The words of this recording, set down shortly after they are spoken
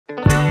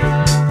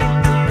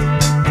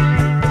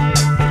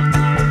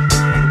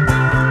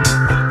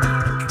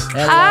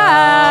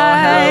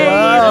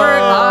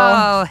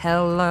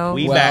Hello.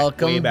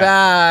 Welcome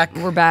back.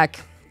 We're back.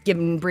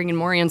 Bringing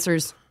more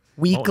answers.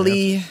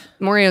 Weekly.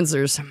 More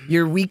answers.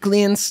 Your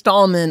weekly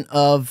installment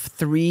of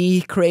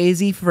Three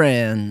Crazy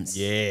Friends.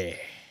 Yeah.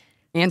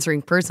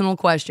 Answering personal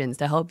questions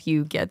to help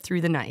you get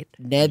through the night.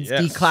 Ned's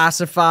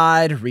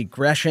Declassified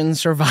Regression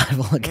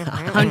Survival Guide.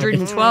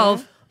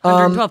 112.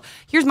 112.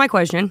 Here's my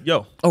question.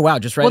 Yo. Oh, wow.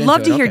 Just right Would into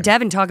love to it. hear Okay.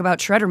 Devon talk about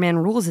Shredder Man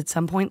rules at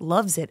some point.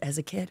 Loves it as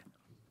a kid.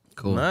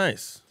 Cool.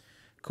 Nice.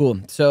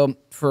 Cool. So,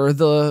 for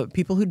the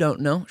people who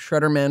don't know,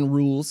 Shredder Man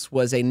Rules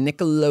was a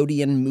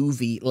Nickelodeon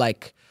movie.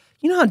 Like,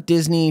 you know how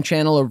Disney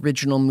Channel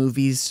original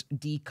movies,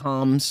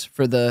 DCOMs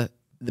for the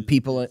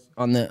people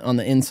on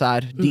the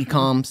inside,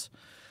 DCOMs.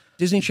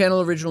 Disney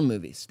Channel original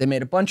movies. They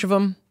made a bunch of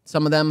them.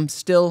 Some of them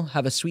still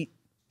have a sweet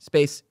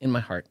space in my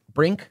heart.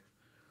 Brink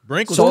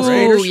Brink was Soul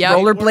great. Skaters, yep.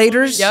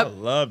 Rollerbladers. Yep. I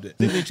loved it.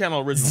 Disney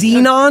Channel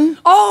original. Xenon.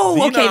 Oh,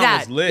 Xenon okay,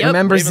 that. was lit. Yep.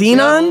 Remember Raven Xenon?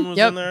 Seven was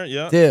Yep. in there.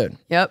 Yeah. Dude.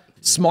 Yep.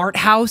 Smart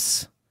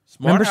House.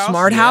 Remember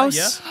Smart House?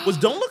 Yeah. Was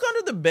Don't Look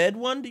Under the Bed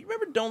one? Do you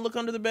remember Don't Look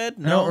Under the Bed?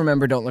 No. I don't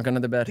remember Don't Look Under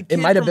the Bed. The It kid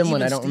might have from been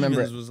one. I Even don't remember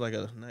it. Stevens was like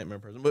a nightmare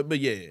person. But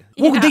yeah.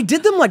 Well, Yeah. they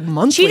did them like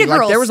monthly. Cheetah like,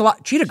 Girls. There was a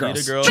lot. Cheetah Girls.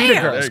 Cheetah Girls. Cheetah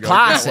Yeah, Girls. there you go.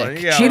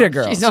 Classic. Yeah, Cheetah right.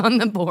 Girls. She's on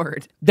the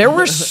board. There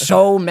were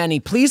so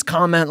many. Please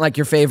comment like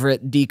your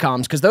favorite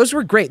DCOMs because those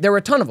were great. There were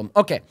a ton of them.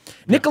 Okay.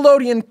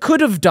 Nickelodeon could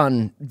have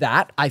done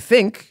that, I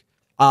think.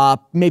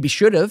 Maybe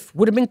should have.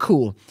 Would have been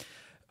cool.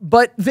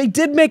 But they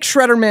did make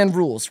Shredder Man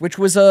Rules, which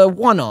was a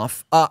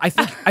one-off. I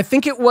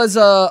think it was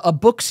a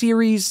book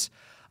series.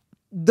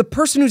 The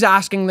person who's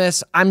asking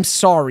this, I'm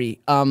sorry,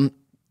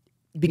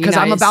 because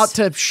I'm Nice. about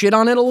to shit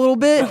on it a little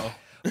bit,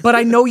 but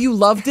I know you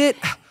loved it.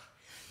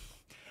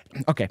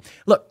 Okay,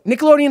 look,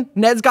 Nickelodeon,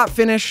 Neds got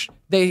finished.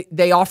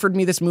 They offered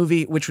me this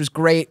movie, which was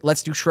great.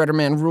 Let's do Shredder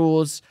Man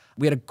Rules.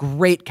 We had a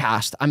great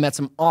cast. I met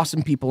some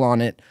awesome people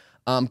on it.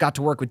 Got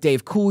to work with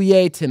Dave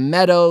Coulier, Tim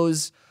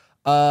Meadows.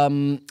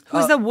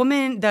 Who's the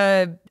woman?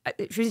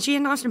 Isn't she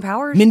in Austin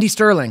Powers? Mindy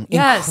Sterling,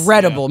 Yes.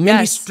 incredible. Yeah.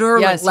 Mindy Yes.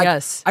 Sterling, Yes, like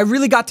yes. I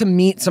really got to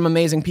meet some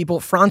amazing people.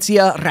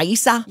 Francia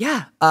Raisa,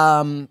 Yeah.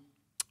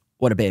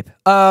 what a babe.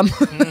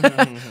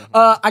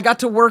 I got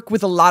to work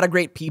with a lot of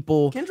great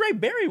people. Kendra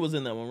Barry was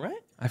in that one, right?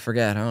 I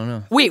forget. I don't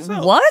know. Wait,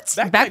 So, what?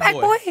 Backpack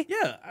Boy?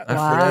 Yeah. I forget.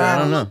 I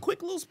don't know.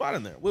 Quick little spot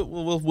in there.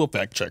 We'll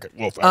fact check it.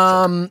 We'll fact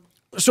check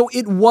it. So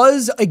it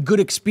was a good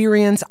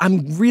experience.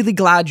 I'm really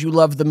glad you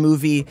loved the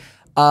movie.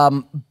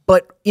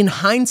 But in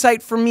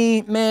hindsight for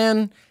me,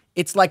 man,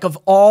 it's like of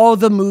all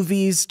the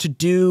movies to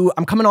do,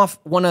 I'm coming off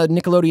one of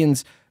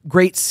Nickelodeon's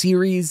great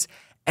series,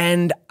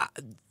 and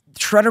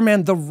Shredder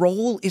Man, the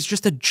role is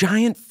just a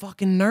giant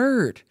fucking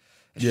nerd.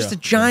 It's just a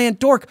giant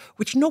dork,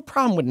 which no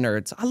problem with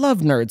nerds. I love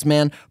nerds,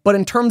 man. But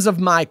in terms of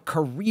my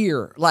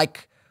career,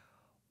 like,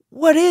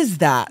 what is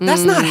that?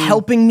 That's not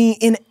helping me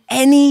in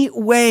any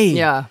way.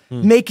 Yeah.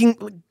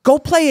 Go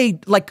play a,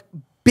 like,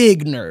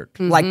 big nerd,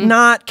 like,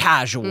 not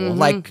casual.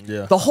 Like,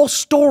 the whole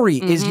story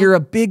is you're a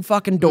big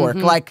fucking dork.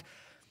 Like,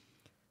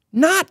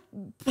 not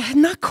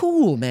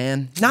cool,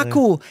 man. Not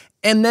cool.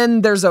 And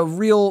then there's a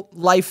real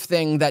life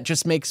thing that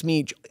just makes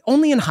me,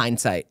 only in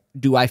hindsight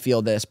do I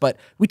feel this, but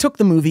we took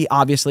the movie,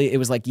 obviously, it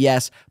was like,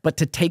 yes, but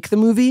to take the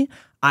movie,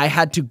 I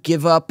had to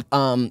give up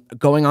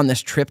going on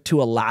this trip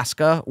to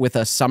Alaska with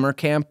a summer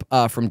camp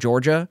from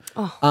Georgia,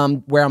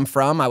 where I'm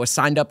from. I was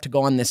signed up to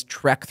go on this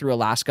trek through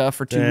Alaska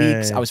for 2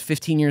 weeks. I was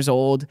 15 years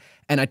old,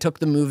 and I took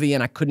the movie,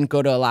 and I couldn't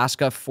go to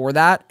Alaska for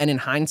that. And in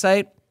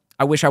hindsight,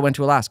 I wish I went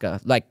to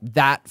Alaska. Like,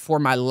 that for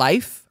my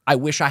life, I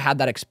wish I had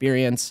that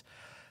experience.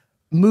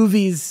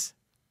 Movies,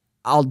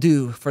 I'll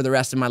do for the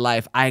rest of my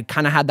life. I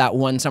kind of had that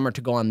one summer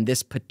to go on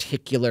this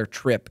particular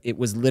trip. It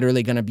was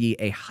literally going to be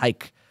a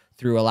hike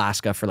through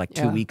Alaska for like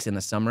 2 weeks in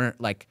the summer.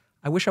 Like,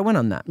 I wish I went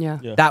on that. Yeah.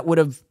 That would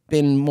have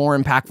been more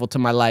impactful to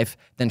my life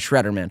than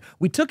Shredder Man.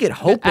 We took it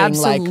hoping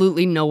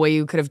Absolutely no way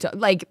you could have done.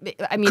 Like,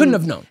 I mean, Couldn't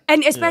have known.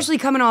 And especially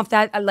coming off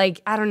that,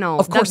 like, I don't know.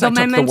 Of course, the I took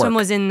the momentum work.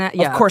 was in that.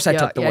 Yeah, Of course, I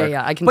took the work.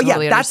 Yeah, I can but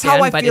totally yeah, that's how I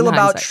understand, but feel in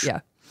about.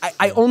 hindsight,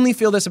 I only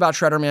feel this about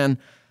Shredder Man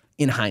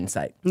in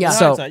hindsight. Yeah.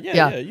 So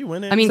Yeah, you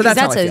win it. I mean, So because that's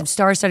how that's I a feel.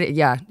 star-studded.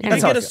 Yeah. you how I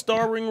get a feel.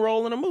 starring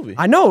role in a movie.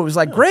 I know it was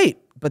like great,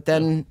 but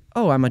then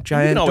I'm a We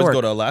giant can always dork.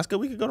 go to Alaska.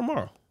 We could go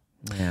tomorrow.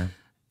 Yeah.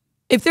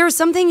 If there was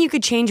something you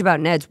could change about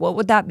Neds, what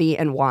would that be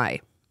and why?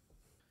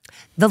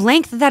 The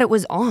length that it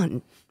was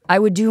on. I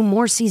would do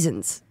more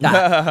seasons.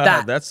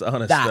 That. That's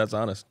honest. that. That's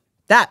honest.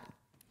 That.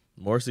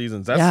 More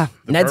seasons. That's Yeah.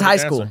 the Ned's perfect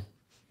high school. answer.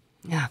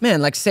 Yeah.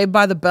 Man, like Saved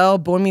by the Bell,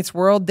 Boy Meets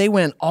World, they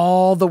went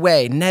all the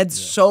way. Ned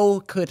so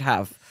could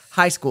have.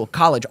 High school,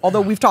 college,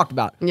 although we've talked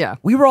about. Yeah.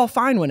 We were all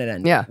fine when it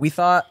ended. Yeah. We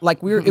thought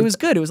like it was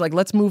good. It was like,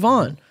 let's move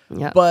on.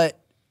 Yeah. But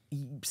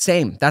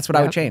same. That's what I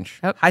would Yep. change.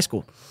 Yep. High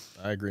school.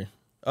 I agree.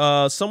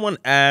 Someone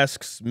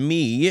asks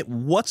me,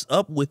 what's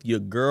up with your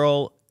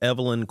girl,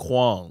 Evelyn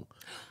Kwong?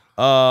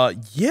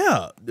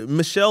 Yeah,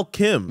 Michelle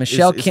Kim.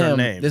 Michelle is Kim. her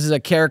name. This is a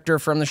character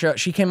from the show.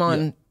 She came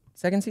on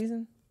second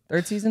season?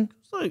 Third season?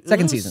 Like,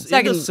 Second season.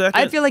 Second.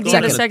 I feel like the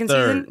end of second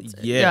third. season.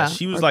 Yeah,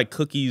 she was like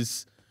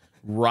Cookie's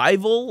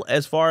rival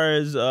as far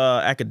as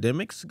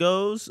academics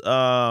goes.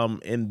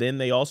 And then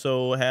they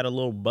also had a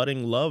little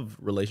budding love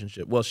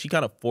relationship. Well, she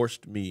kind of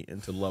forced me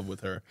into love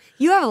with her.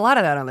 You have a lot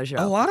of that on the show.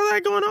 A lot of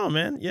that going on,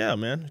 man. Yeah,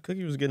 man.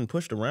 Cookie was getting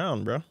pushed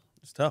around, bro.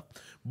 It's tough.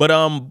 But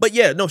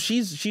yeah, no,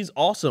 she's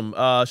awesome.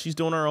 She's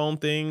doing her own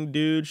thing,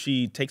 dude.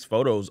 She takes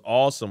photos,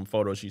 awesome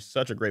photos. She's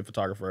such a great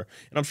photographer.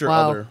 And I'm sure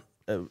other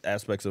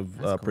aspects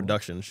of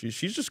production.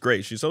 She's just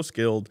great. She's so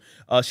skilled.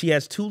 She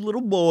has 2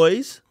 little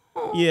boys.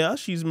 Yeah,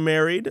 she's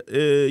married.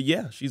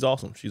 Yeah, she's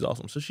awesome. She's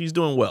awesome. So she's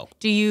doing well.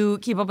 Do you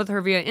keep up with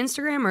her via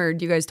Instagram, or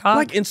do you guys talk?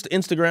 Like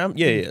Instagram?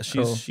 Yeah.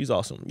 She's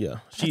awesome. Yeah,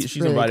 she's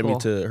really invited cool. me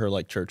to her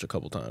like church a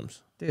couple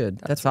times. Dude,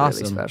 that's really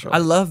awesome. special. I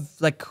love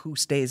like who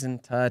stays in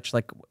touch.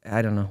 Like,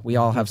 I don't know. We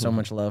all have so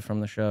much love from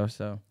the show.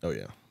 So Oh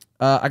yeah.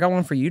 I got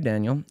one for you,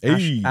 Daniel.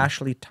 Hey.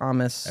 Ashley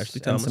Thomas. Ashley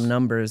And Thomas. some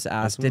numbers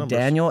asked, some did numbers.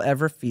 Daniel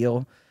ever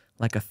feel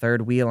like a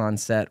third wheel on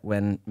set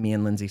when me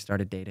and Lindsay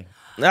started dating?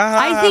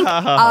 I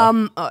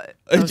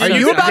think. Are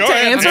you about to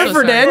answer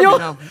for Daniel?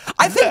 No.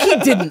 I think he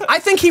didn't. I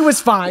think he was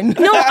fine.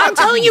 No, I'm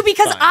telling you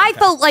because I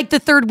felt like the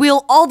third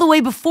wheel all the way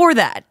before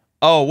that.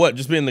 Oh, what?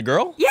 Just being the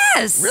girl?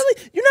 Yes.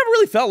 Really? You never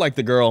really felt like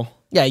the girl.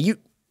 Yeah, you.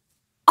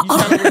 You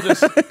kind of were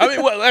just.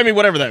 I mean,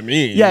 whatever that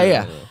means.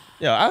 Yeah.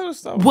 Yeah, I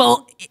was.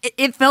 Well,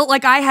 it felt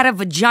like I had a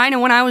vagina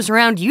when I was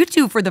around you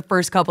two for the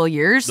first couple of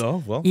years.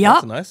 Oh, well, Yep.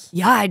 that's nice.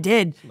 Yeah, I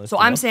did. So to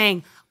I'm know.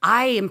 saying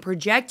I am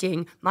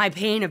projecting my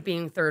pain of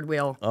being third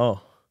wheel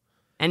Oh.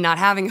 and not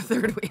having a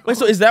third wheel. Wait,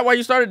 so is that why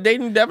you started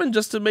dating Devon?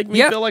 Just to make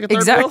me feel like a third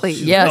exactly.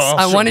 wheel? Yes, Oh,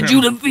 I shit. wanted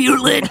you to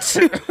feel it.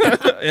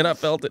 And I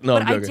felt it. No,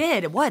 But I'm I joking.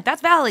 did. What?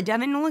 That's valid,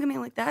 Devin. Don't look at me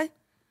like that.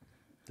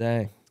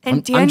 Dang. And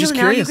I'm Daniel, just now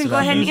you curious can go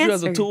about ahead and Use you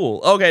as answer. a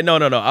tool. Okay, no.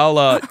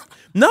 I'll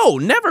no,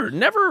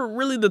 never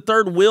really the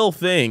third wheel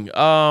thing.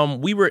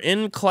 We were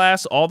in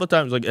class all the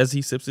time, like as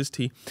he sips his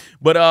tea.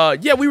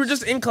 But yeah, we were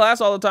just in class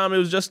all the time. It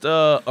was just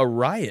a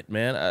riot,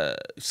 man.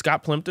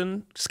 Scott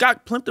Plimpton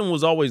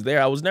was always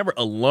there. I was never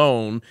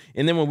alone.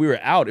 And then when we were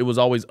out, it was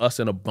always us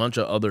and a bunch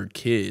of other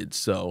kids.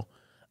 So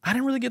I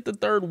didn't really get the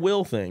third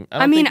wheel thing.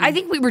 I mean, I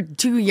think we were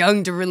too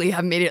young to really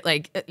have made it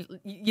like,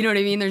 you know what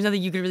I mean? There's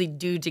nothing you could really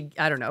do to,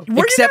 I don't know. Were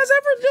you Except- guys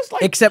ever just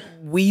like Except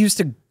we used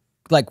to,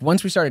 like,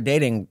 once we started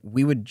dating,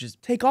 we would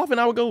just take off and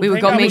I would go? We would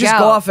hang go out make with just out.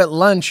 go off at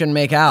lunch and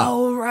make out.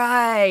 Oh,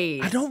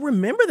 right. I don't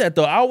remember that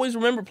though. I always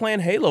remember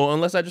playing Halo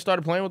unless I just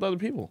started playing with other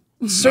people.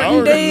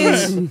 Certain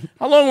days.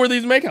 How long were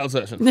these makeout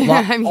sessions?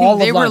 I mean, all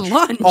they of were lunch.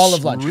 lunch. All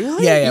of lunch.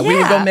 Really? Yeah. We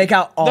would go Yeah. make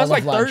out all That's of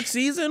like lunch. third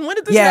season. When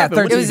did this Yeah, happen?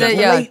 third What It did was you a, guys-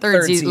 yeah, late third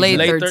third season, season. late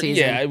late third third-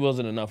 season. Yeah, it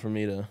wasn't enough for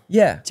me to.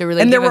 Yeah. To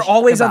really and there give a were shit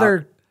always about.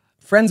 other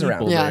friends around.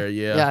 People Yeah. there,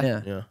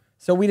 Yeah. Yeah.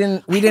 So we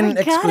didn't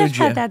exclude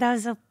you. That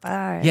was so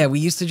fun. Yeah, we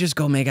used to just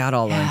go make out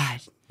all lunch. God.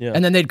 Yeah.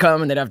 And then they'd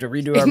come and they'd have to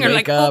redo our And you're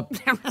like, makeup.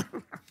 oh.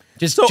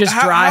 Just So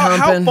dry how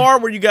humping. far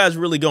were you guys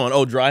really going?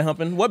 Oh, dry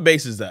humping. What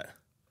base is that?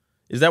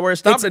 Is that where it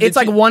stopped? It's, or did it's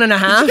like you- 1.5.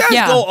 Did you guys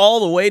Yeah. go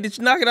all the way? Did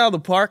you knock it out of the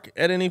park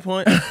at any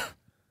point?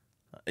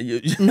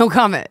 No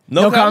comment.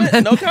 No comment.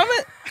 comment. No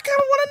comment. I kind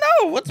of want to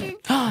know. What's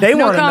They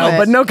No want to know, comment.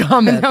 but no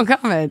comment. No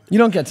comment. You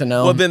don't get to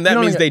know. well, then that You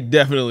don't means get- they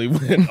definitely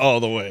went all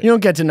the way. You don't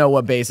get to know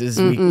what bases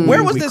we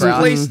Where was we this crossed.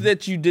 place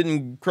that you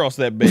didn't cross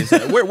that base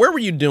at? Where were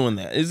you doing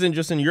that? Is it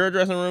just in your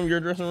dressing room? Your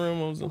dressing room?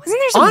 What was it? Wasn't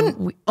there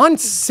some On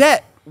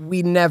set,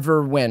 we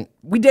never went.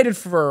 We dated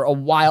for a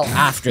while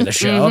after the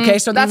show. Okay,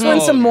 so that's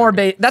when some more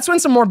that's when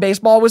some more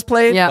baseball was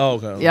played. Yeah.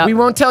 Oh, okay. Yeah. We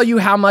won't tell you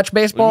how much It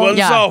baseball. wasn't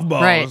Yeah.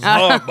 softball. Right. It was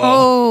hardball.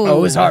 Oh,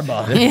 it was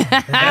hardball.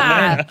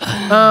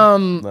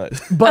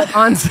 Nice. But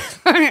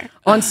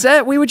on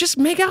set, we would just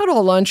make out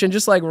all lunch and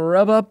just like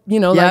rub up,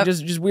 like Yep.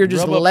 just we would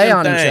just Rub up lay them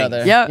on each things.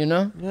 other. Yep. You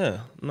know? Yeah,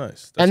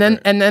 nice. That's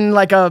And then great.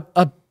 like a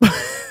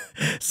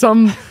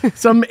some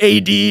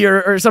AD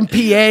or some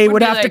PA would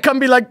be have to like- come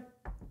be like,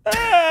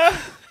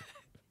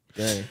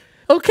 Dang.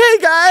 okay,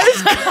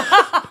 guys,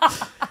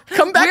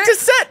 come back to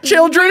set,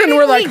 children. And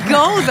we're like, Where did we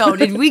go though?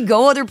 Did we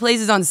go other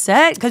places on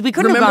set? Because we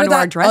couldn't have gone to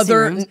our dressing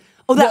rooms.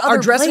 Oh, that our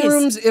other dressing place.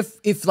 rooms,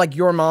 if like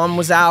your mom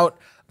was out,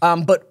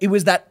 but it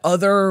was there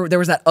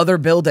was that other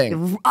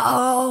building.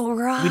 Oh,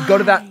 right. We'd go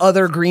to that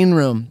other green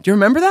room. Do you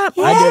remember that?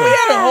 Yeah. I do. We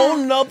had a whole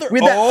nother.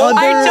 With that other-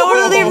 I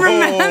totally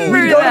remember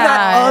We'd go to that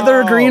that.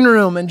 other green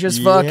room and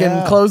just fucking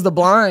Yeah. close the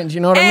blinds.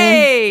 You know what I mean?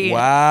 Hey.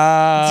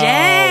 Wow.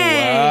 Dang.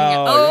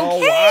 Wow.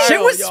 Okay. Y'all Shit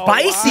was wild.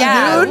 spicy,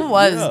 Yeah, dude. it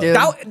was, dude.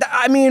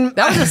 I mean,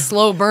 That was a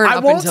slow burn I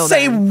up won't until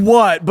say then.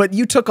 what, but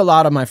you took a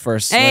lot of my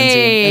first, Lindsay,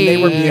 and they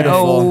were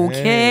beautiful.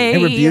 Okay. They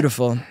were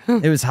beautiful.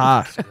 It was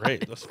hot.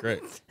 Great. That's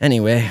great.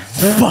 Anyway,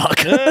 fuck.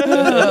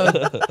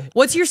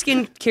 What's your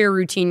skincare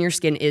routine? Your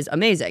skin is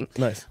amazing.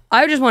 Nice.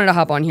 I just wanted to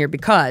hop on here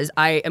because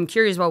I am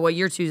curious about what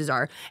your choices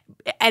are.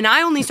 And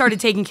I only started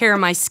taking care of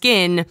my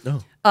skin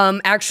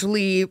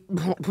actually,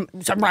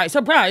 surprise,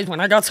 surprise, when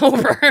I got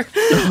sober.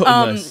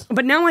 Nice.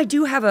 But now I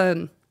do have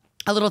a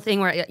little thing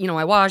where,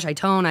 I wash, I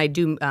tone, I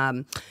do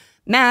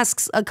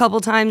masks a couple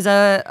times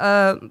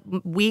a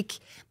week.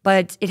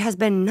 But it has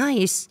been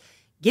nice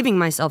giving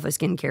myself a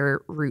skincare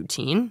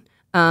routine.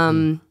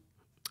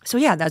 So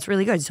yeah, that's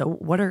really good. So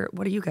what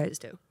do you guys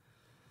do?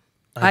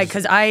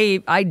 Because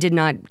I did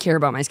not care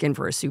about my skin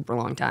for a super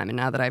long time, and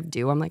now that I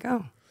do, I'm like,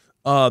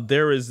 oh.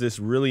 There is this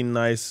really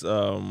nice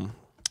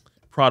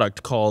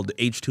product called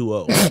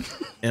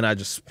H2O, and I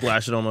just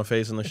splash it on my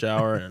face in the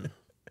shower, and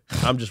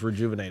I'm just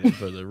rejuvenated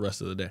for the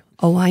rest of the day.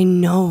 Oh, I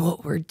know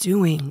what we're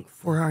doing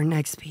for our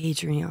next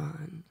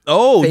Patreon.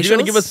 Oh, Facials? you're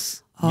gonna give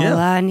us?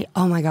 Yeah.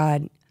 Oh my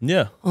God.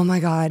 Yeah. Oh my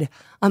God.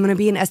 I'm gonna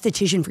be an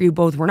esthetician for you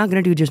both. We're not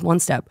gonna do just one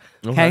step.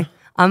 Okay.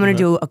 I'm gonna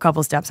do a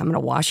couple steps. I'm gonna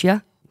wash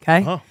you.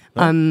 Okay.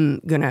 I'm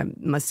gonna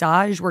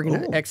massage. We're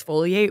gonna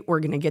exfoliate. We're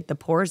gonna get the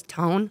pores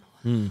tone,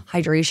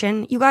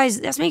 hydration. You guys,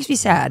 this makes me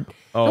sad.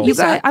 Oh. You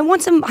guys, I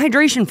want some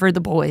hydration for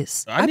the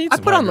boys. I need.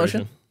 Some put on hydration.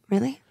 lotion.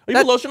 Really? Oh, you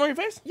put lotion on your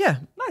face? Yeah,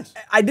 Nice.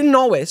 I didn't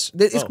always.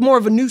 It's more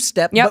of a new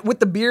step. Yep. But with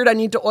the beard, I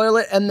need to oil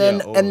it, and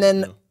then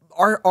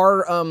our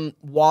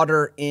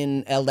water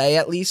in LA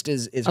at least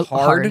is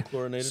hard.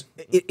 Chlorinated.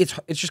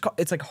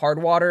 It's like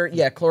hard water.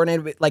 Yeah,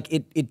 chlorinated. Like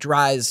it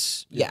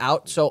dries you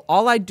out. So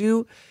all I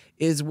do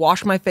is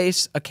wash my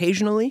face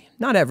occasionally,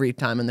 not every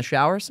time in the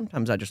shower.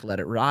 Sometimes I just let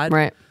it ride.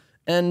 Right.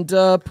 And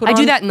put I on,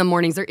 do that in the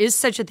mornings. There is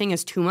such a thing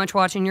as too much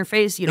washing your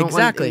face. You don't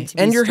exactly. want it to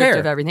be And your stripped hair.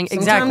 of everything.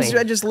 Sometimes Exactly.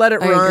 I just let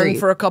it I run agree.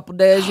 for a couple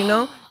days,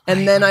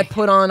 and then I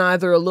put on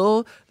either a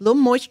little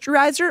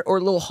moisturizer or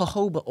a little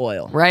jojoba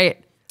oil.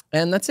 Right.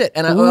 And that's it.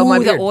 And I oil my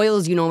Ooh, beard. the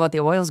oils. You know about the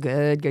oils?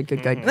 Good.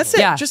 That's it.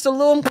 Yeah. Just a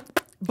little.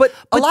 But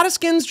a lot of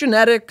skin's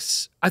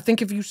genetics. I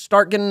think if you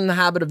start getting in the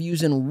habit of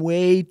using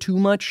way too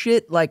much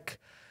shit, like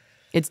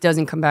it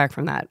doesn't come back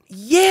from that.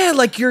 yeah,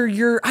 like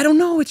you're I don't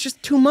know, it's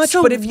just too much.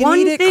 So but if you one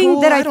need it, thing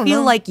cool, that I don't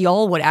feel know. like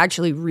y'all would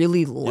actually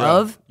really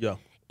love Yeah.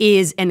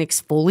 is an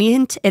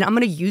exfoliant, and I'm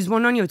gonna use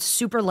one on you. It's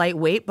super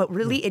lightweight, but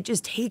really it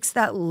just takes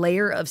that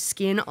layer of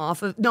skin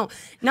off of. No,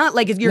 not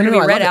like you're No, gonna no,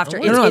 be I red love it. after.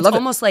 No, no, I It's love it.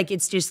 almost like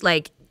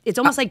it's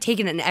almost like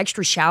taking an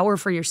extra shower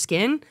for your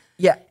skin.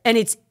 Yeah. And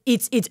it's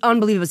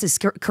unbelievable. It's this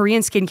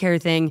Korean skincare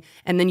thing,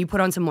 and then you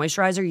put on some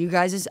moisturizer. You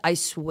guys,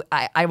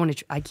 I want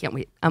to. I can't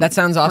wait. That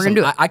sounds awesome.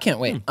 We're gonna do it. I can't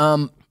wait.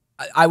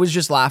 I was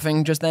just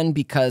laughing just then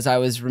because I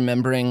was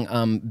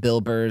remembering Bill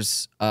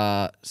Burr's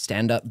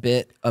stand-up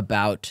bit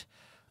about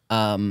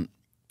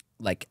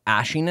like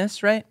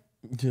ashiness, right?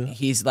 Yeah.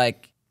 He's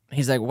like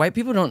white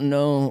people don't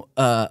know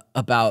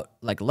about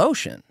like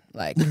lotion,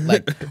 like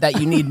that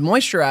you need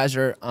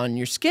moisturizer on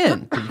your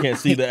skin. You can't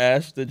see the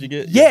ash that you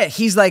get? Yeah,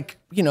 he's like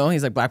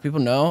black people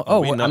know.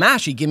 Oh, we know. I'm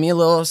ashy. Give me a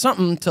little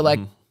something to like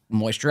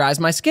moisturize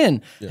my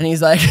skin. And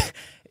he's like,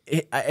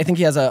 I think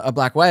he has a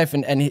black wife,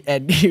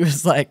 and he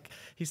was like,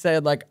 he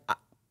said like,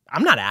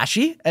 I'm not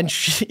ashy, and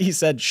he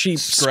said she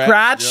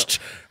scratched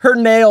her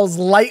nails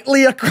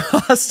lightly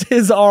across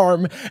his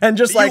arm and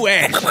just like,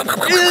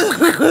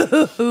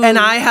 and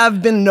I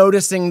have been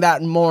noticing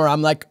that more.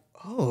 I'm like,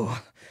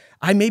 oh,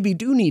 I maybe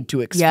do need to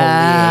exfoliate.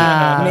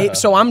 Yeah.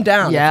 So I'm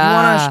down.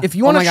 Yeah. If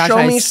you Oh want my to gosh, show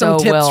I me some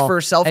so tips will. for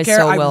I self-care,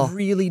 so I will.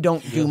 really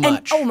don't do And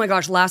much. oh my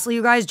gosh, lastly,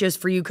 you guys, just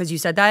for you, because you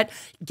said that,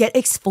 get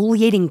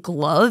exfoliating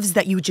gloves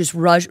that you just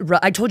rush.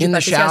 I told you In the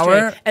about this yesterday,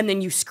 shower? and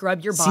then you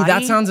scrub your body. See,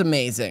 that sounds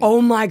amazing.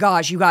 Oh my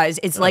gosh, you guys,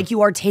 it's like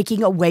you are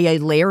taking away a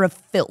layer of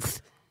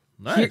filth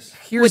Nice.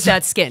 with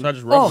that skin. So I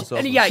just rub myself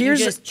and in. yeah,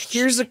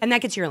 Here's a- and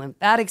that gets your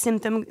lymphatic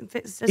system.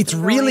 It's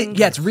really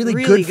going. it's really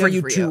good for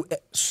you to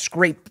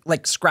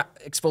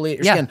exfoliate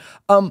your Yeah. skin.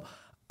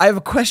 I have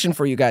a question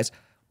for you guys.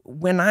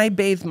 When I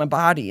bathe my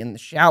body in the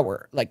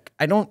shower, like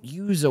I don't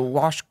use a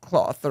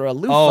washcloth or a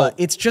loofah. Oh.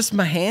 It's just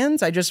my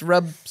hands. I just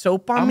rub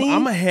soap on me.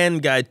 I'm a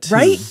hand guy too.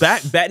 Right?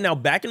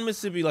 Back in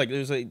Mississippi, like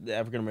there's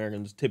African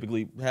Americans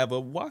typically have a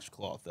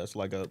washcloth. That's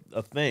like a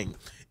thing.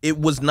 It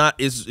was not.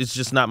 It's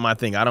just not my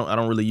thing. I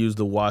don't really use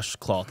the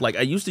washcloth. Like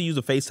I used to use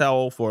a face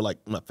towel for like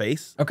my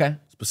face. Okay.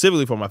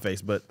 Specifically for my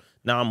face, but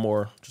now I'm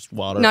more just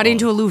water. Not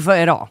into a loofah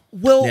at all.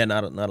 Well, Yeah,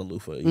 not a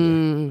loofah either.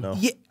 No.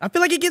 Yeah, I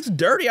feel like it gets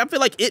dirty. I feel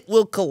like it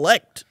will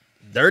collect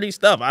dirty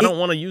stuff. I don't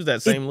want to use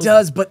that same it loofah.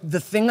 does, but the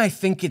thing I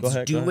think it's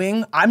ahead, go ahead.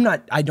 doing,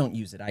 I don't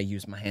use it. I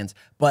use my hands,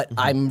 but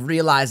I'm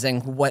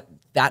realizing what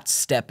that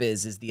step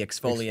is the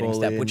exfoliating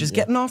step, which is Exfoliating,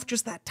 getting off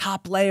just that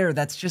top layer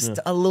that's just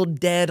a little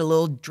dead, a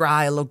little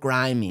dry, a little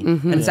grimy.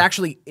 And it's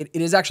actually, it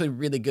is actually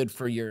really good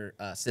for your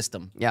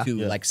system to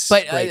like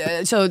But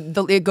scrape. so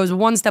it goes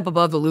one step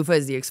above the loofah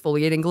is the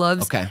exfoliating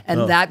gloves. Okay.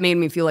 And that made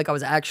me feel like I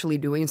was actually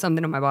doing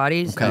something to my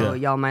body. So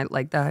y'all might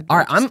like that. All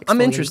right, Just I'm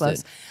exfoliating interested.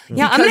 gloves.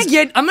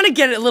 Yeah, I'm gonna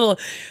get a little.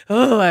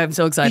 Oh, I'm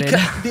so excited.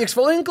 The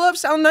exfoliating gloves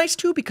sound nice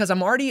too because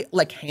I'm already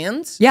like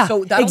hands. Yeah,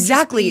 so that'll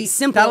exactly. Just be,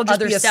 Simple That'll just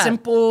other be a step.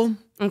 simple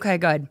Okay,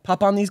 good.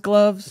 pop on these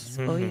gloves.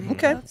 Exfoliating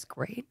Okay. gloves,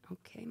 great.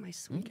 Okay, my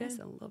sweetness,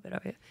 a little bit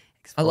of it.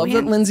 I love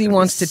that Lindsay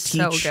wants to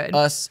So teach good.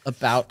 us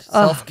about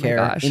self-care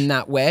gosh. in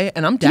that way,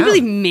 and I'm Do down. you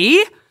believe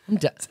me? I'm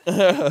down.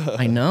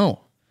 I know.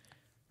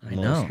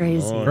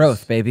 Crazy.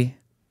 Growth, baby.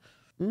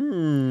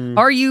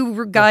 Are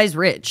you guys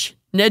rich?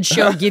 Ned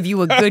Show give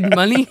you a good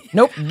money?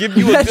 Nope. Give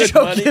you a That good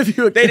show money. give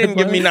you a They good didn't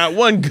give me money. not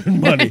one good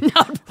money.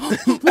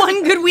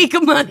 One good week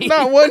of money.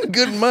 Not one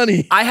good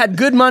money. I had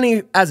good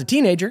money as a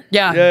teenager.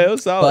 Yeah. Yeah, it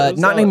was solid. But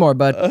not anymore,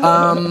 bud.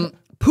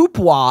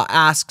 Poopwa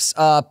asks,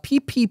 pee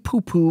pee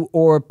poo poo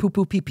or poo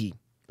poo pee pee.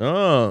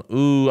 Oh,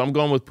 ooh, I'm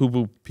going with poo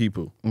poo pee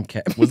poo.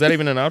 Okay. Was that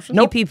even an option?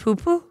 Nope. Pee pee poo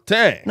poo?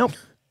 Dang. Nope.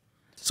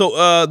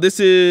 So this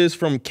is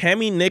from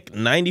Cami Nick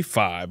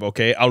 95.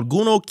 Okay,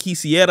 alguno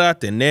quisiera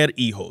tener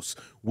hijos.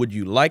 Would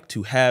you like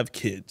to have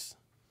kids?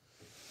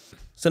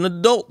 It's an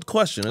adult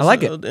question. It's I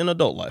like it in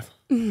adult life.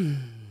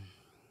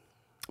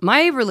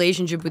 My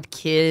relationship with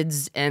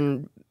kids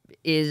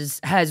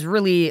has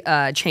really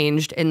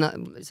changed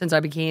since I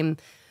became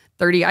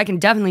 30. I can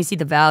definitely see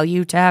the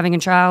value to having a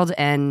child,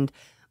 and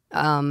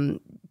no,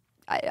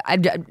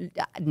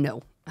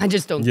 I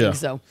just don't think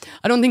so.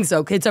 I don't think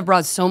so. Kids have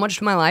brought so much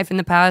to my life in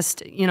the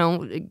past,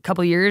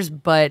 couple of years,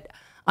 but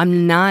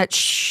I'm not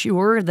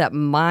sure that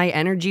my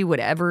energy would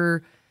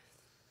ever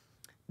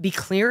be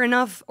clear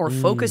enough or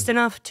focused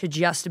enough to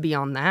just be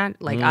on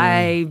that. Like,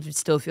 I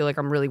still feel like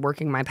I'm really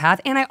working my path.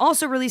 And I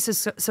also really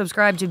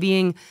subscribe to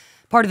being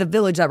part of the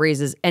village that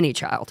raises any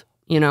child,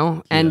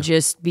 and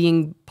just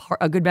being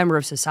a good member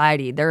of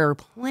society. There are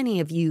plenty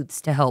of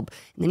youths to help,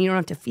 and then you don't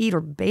have to feed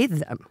or bathe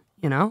them,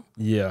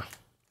 Yeah.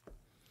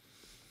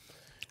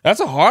 That's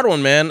a hard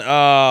one, man.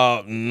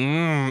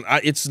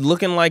 It's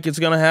looking like it's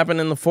going to happen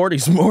in the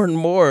 40s more and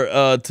more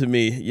to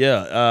me.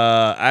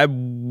 Yeah. I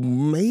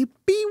maybe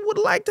would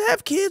like to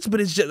have kids, but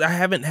it's just I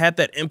haven't had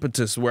that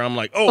impetus where I'm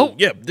like,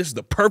 yeah, this is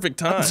the perfect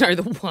time. I'm sorry,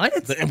 the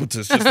what? The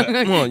impetus, just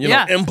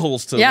that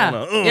impulse to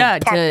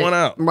pop one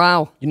out.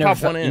 Wow. You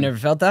never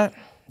felt that?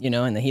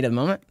 In the heat of the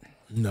moment?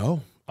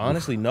 No.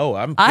 Honestly, no.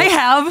 I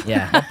have.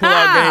 Yeah.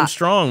 Pull-out game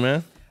strong,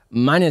 man.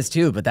 Mine is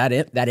too, but that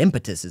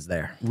impetus is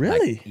there.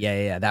 Really? Like,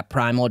 yeah. That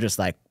primal, just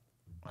like,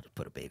 I'll just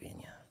put a baby in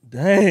you.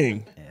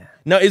 Dang. Yeah.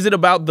 Now, is it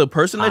about the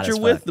person that you're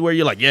with, where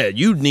you're like, yeah,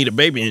 you need a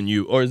baby in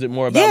you, or is it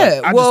more about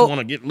I just want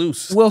to get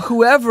loose? Well,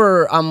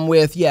 whoever I'm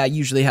with, I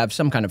usually have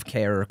some kind of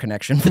care or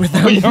connection with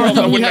them.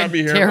 I would not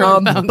be here.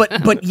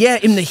 But yeah,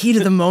 in the heat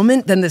of the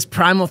moment, then this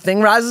primal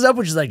thing rises up,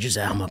 which is like,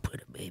 I'm gonna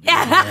put a baby in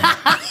you.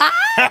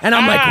 And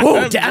I'm like,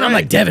 whoa, and I'm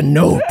like, Devin,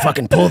 no,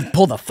 fucking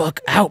pull the fuck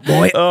out,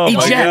 boy. Oh,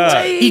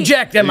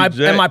 Eject. And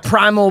my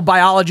primal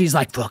biology's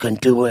like, fucking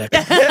do it.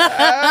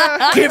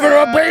 Give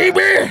her a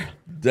baby.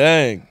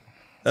 Dang.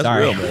 That's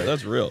Sorry. real, man.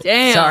 That's real.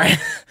 Damn. Sorry.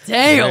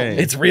 Damn.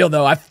 It's real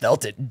though. I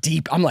felt it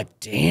deep. I'm like,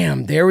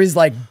 damn, there's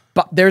like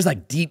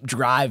deep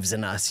drives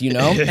in us, and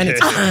it's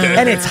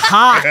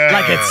hot.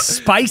 Like, it's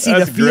spicy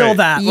to feel great.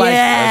 that.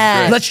 Yeah.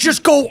 Like, let's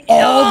just go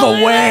all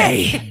the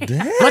way.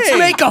 Dang. Let's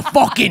make a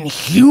fucking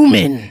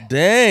human.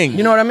 Dang.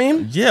 You know what I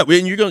mean? Yeah,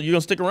 and you're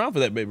gonna stick around for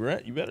that baby,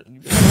 right? You better.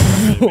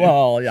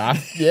 Well, yeah.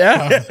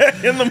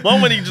 In the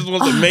moment, he just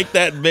wants to make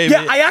that baby.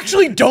 Yeah, I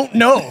actually don't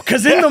know,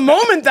 because in the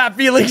moment that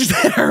feeling's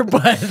there,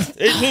 but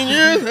 18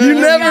 years. you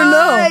never know.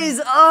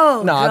 Guys,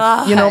 oh, No,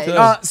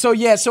 God. so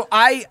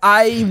I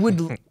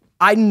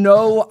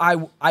know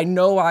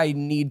I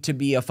need to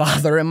be a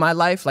father in my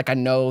life. Like, I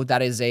know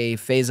that is a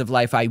phase of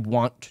life I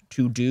want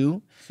to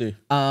do. See.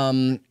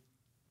 But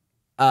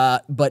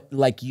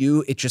like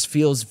you, it just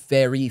feels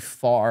very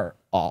far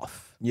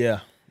off.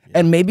 Yeah.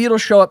 And maybe it'll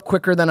show up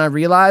quicker than I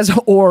realize,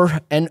 or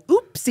an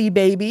oopsie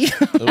baby.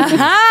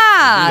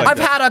 I've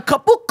had a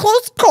couple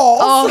close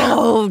calls.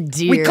 Oh,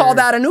 dear. We call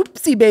that an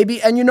oopsie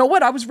baby. And you know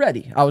what? I was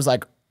ready. I was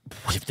like,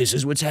 if this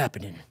is what's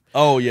happening,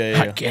 Oh,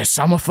 yeah. I guess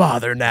I'm a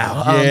father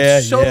now. Yeah,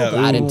 I'm so yeah.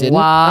 glad it didn't.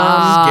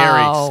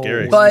 Wow.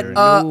 Scary.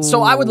 But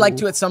so I would like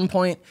to at some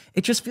point.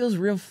 It just feels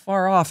real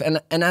far off. And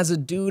as a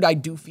dude, I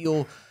do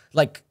feel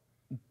like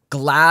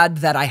glad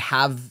that I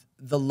have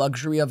the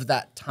luxury of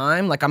that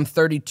time. Like, I'm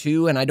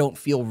 32 and I don't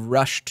feel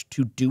rushed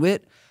to do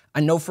it. I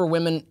know for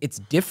women it's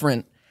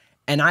different.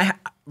 And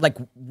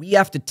we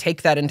have to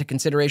take that into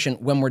consideration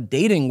when we're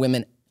dating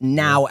women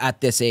now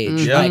at this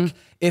age. Yeah. Like,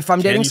 if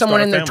I'm dating you someone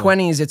start in a their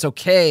family? 20s, it's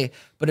okay.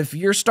 But if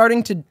you're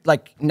starting to,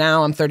 like,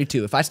 now I'm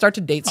 32. If I start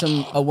to date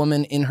a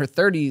woman in her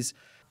 30s,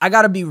 I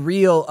got to be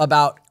real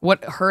about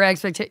What her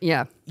expectation?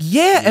 Yeah.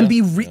 and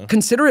be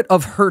considerate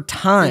of her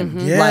time.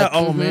 Yeah. Like,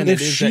 Oh, man,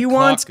 if it is she that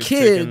wants clock is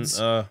ticking, kids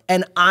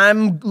and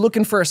I'm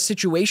looking for a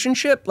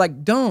situationship,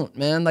 like, don't,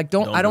 man. Like,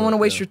 don't. I don't do want to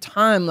it, waste yeah. your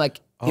time. Like,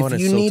 Oh, and if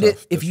it's you so need tough. it,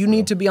 if That's you real.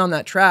 need to be on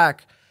that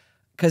track,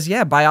 because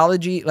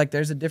biology, like,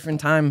 there's a different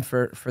time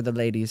for the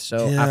ladies.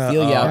 So Yeah, I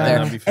feel you out man, there.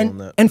 I be feeling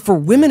that. And for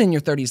women in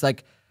your 30s,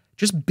 like,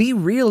 just be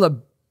real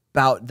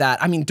about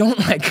that. I mean, don't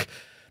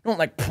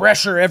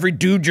pressure every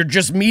dude you're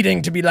just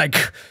meeting to be like,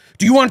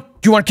 do you want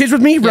kids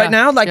with me right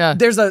now? Like,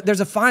 there's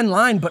a fine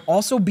line, but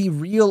also be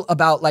real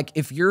about, like,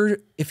 if you're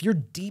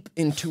deep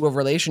into a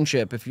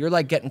relationship, if you're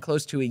like getting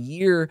close to a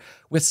year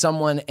with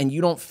someone and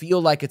you don't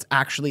feel like it's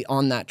actually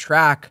on that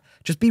track,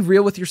 just be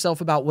real with yourself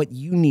about what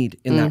you need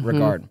in that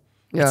regard.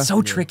 Yeah. It's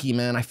so tricky,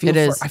 man. I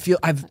feel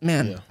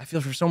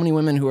for so many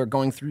women who are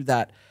going through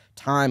that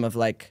time of,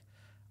 like,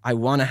 I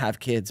want to have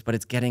kids, but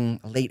it's getting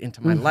late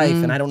into my life,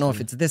 and I don't know if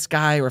it's this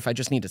guy or if I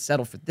just need to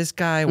settle for this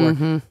guy, or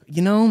man,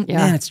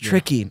 it's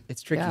tricky.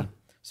 It's tricky. Yeah.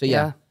 So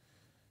yeah,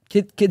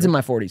 kids in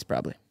my 40s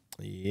probably.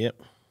 Yep.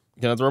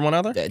 Can I throw one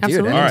out there? Dude,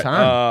 All right.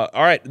 anytime.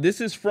 All right.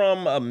 This is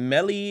from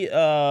Meli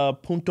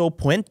Punto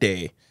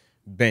Puente.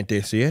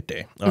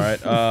 27. All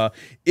right.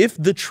 If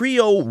the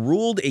trio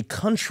ruled a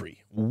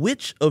country,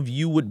 which of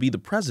you would be the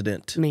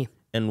president? Me.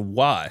 And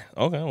why?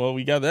 Okay, well,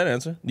 we got that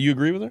answer. Do you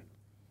agree with her?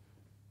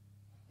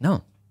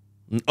 No.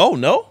 Oh,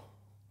 no?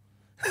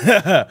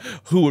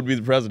 Who would be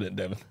the president,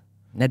 Devin?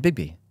 Ned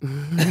Bigby.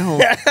 No.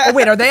 Oh,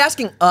 wait, are they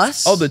asking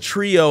us? Oh, the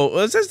trio.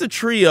 Well, it says the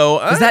trio.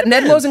 Is that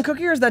Ned, Lowe's, and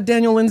Cookie, or is that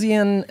Daniel, Lindsey,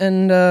 and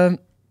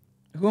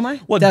who am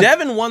I? Well,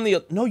 Devin won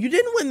the... No, you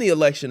didn't win the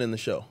election in the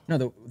show. No,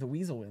 the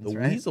Weasel wins, The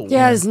right? Weasel won.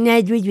 Yes,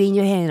 Ned would be in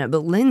your hand, but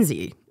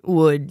Lindsay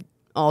would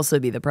also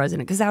be the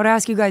president because I would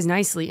ask you guys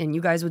nicely, and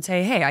you guys would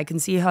say, "Hey, I can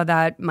see how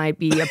that might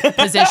be a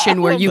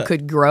position where you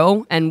could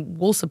grow, and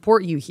we'll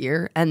support you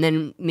here, and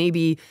then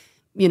maybe,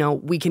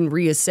 we can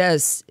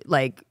reassess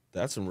like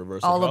That's some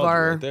reverse all of psychology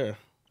our right there.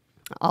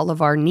 all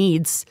of our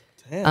needs."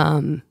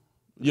 Damn.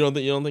 You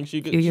don't think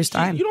she could? Few years'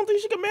 time. You don't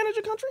think she could manage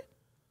a country?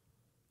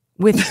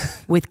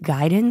 with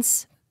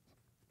guidance.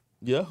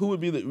 Yeah. Who would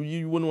be the?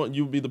 You wouldn't want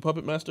you would be the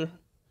puppet master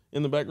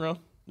in the background?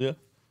 Yeah.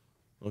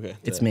 Okay.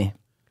 It's me.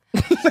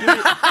 Give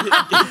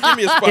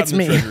me a spot It's in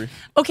the me. treasury.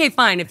 Okay,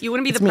 fine. If you want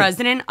to be the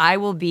president, I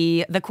will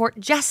be the court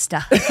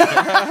jester.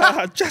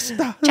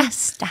 Jester.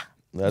 Jester.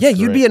 That's Yeah,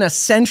 you'd great. be an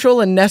essential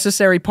and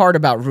necessary part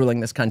about ruling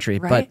this country,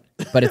 Right?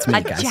 but it's me,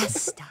 A guys.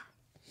 jester.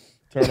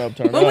 Turn up.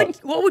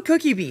 What would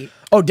Cookie be?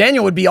 Oh,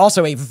 Daniel would be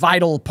also a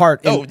vital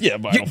part. Oh, yeah,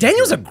 vital.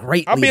 Daniel's a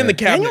great I'll leader. be in the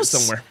cabinet Daniel's,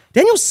 somewhere.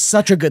 Daniel's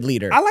such a good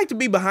leader. I like to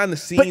be behind the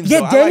scenes.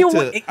 yeah, though. Daniel, I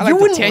like to, I you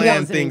like wouldn't- to plan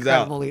Daniel's an things out.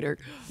 incredible leader.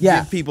 yeah.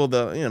 Give people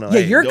the, Yeah,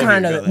 hey, you're go here,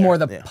 kind go of there. more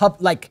the Yeah. pup,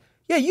 like,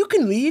 yeah, you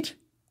can lead.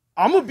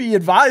 I'm going to be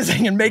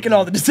advising and making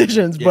all the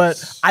decisions,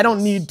 but I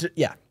don't need to,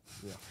 yeah.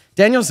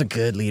 Daniel's a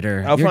good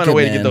leader. I'll You're find a good,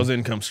 way to man. get those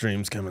income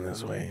streams coming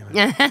this way.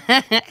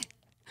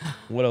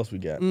 What else we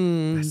got?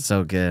 That's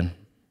so good.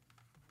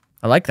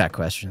 I like that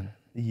question.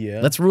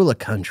 Yeah. Let's rule a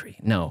country.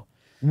 No.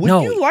 Would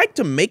no. you like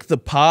to make the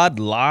pod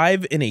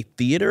live in a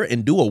theater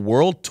and do a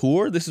world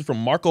tour? This is from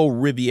Marco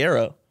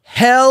Riviera.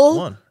 Hell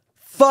One.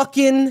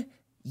 fucking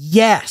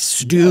yes,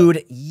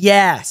 dude.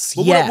 Yes.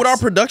 Well, yes. Would our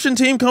production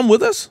team come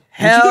with us?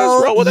 Would you guys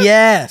Hell roll with us?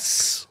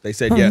 yes. They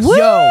said yes.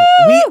 Yo,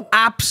 we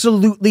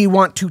absolutely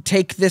want to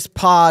take this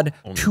pod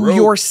to road.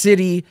 your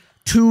city,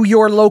 to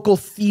your local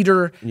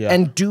theater, Yeah.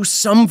 and do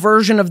some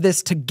version of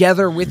this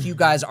together with you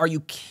guys. Are you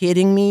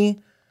kidding me?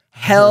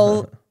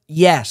 Hell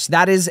yes.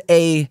 That is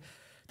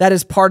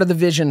part of the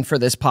vision for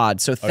this pod.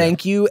 So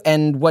thank you.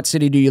 And what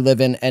city do you live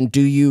in? And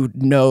do you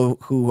know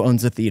who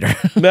owns a theater?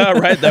 No,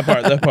 right, that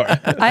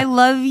part. I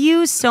love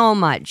you so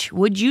much.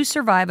 Would you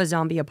survive a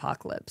zombie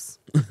apocalypse?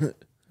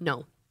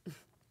 No.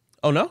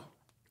 Oh, no?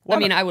 I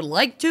mean, I would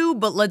like to,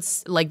 but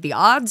the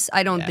odds,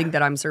 I don't think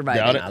that I'm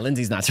surviving. Doubt it. Nah,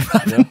 Lindsay's not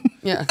surviving.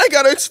 Yeah. I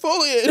gotta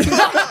exfoliate.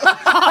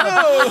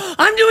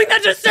 I'm doing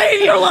that to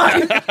save your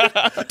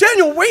life.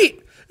 Daniel,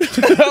 wait.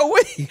 Oh,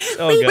 wait.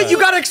 Oh, But you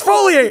gotta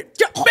exfoliate.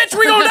 Bitch,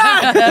 we gonna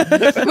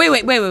die.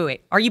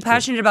 Wait. Are you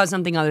passionate about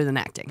something other than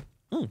acting?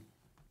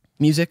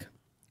 Music.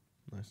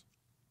 Nice.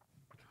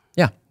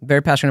 Yeah,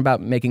 very passionate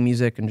about making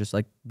music and just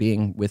like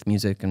being with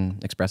music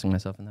and expressing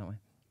myself in that way.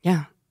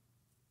 Yeah.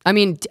 I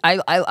mean,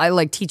 I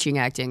like teaching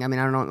acting. I mean,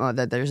 I don't know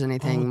that there's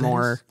anything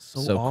more.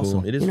 So awesome.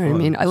 cool. It is You know fun. what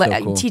I mean? I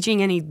like cool.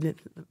 teaching any big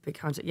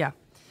concept. Yeah.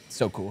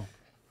 So cool.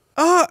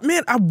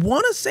 Man, I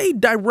want to say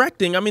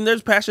directing. I mean,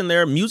 there's passion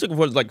there. Music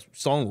was like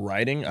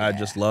songwriting. I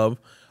just love.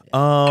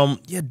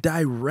 Yeah,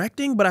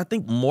 directing, but I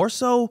think more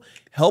so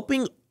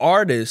helping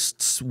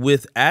artists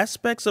with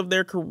aspects of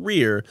their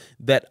career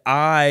that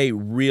I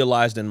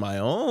realized in my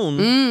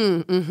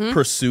own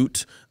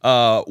pursuit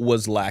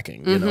was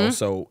lacking. You know,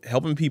 so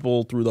helping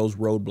people through those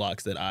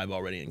roadblocks that I've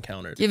already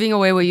encountered. Giving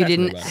away what you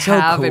didn't about it. So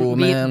have cool, and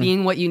man.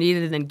 being what you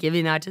needed and then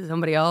giving that to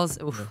somebody else.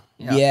 Oof.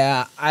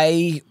 Yeah,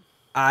 I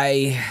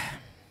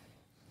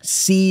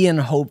see and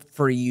hope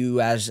for you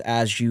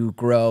as you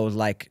grow,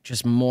 like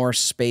just more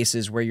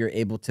spaces where you're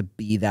able to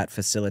be that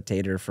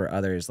facilitator for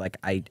others. Like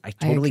I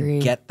totally agree.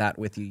 get that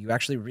with you. You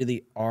actually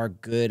really are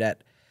good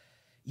at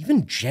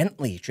even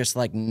gently just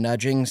like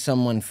nudging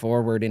someone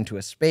forward into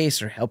a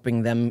space or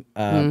helping them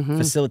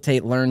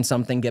facilitate, learn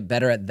something, get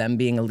better at them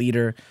being a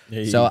leader.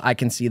 Yeah, So yeah. I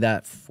can see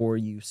that for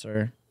you,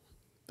 sir.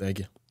 Thank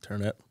you.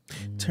 Turn up.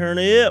 Turn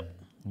it up.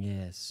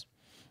 Yes.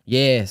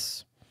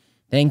 Yes.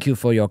 Thank you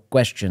for your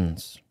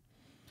questions.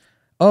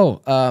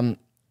 Oh,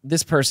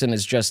 this person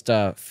is just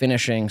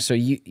finishing. So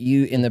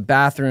you in the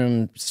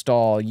bathroom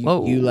stall,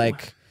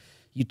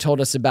 you told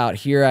us about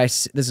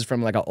this is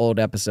from like an old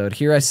episode.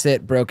 Here I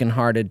sit,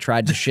 brokenhearted,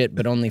 tried to shit,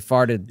 but only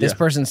farted. This Yeah.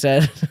 person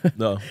said,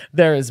 No.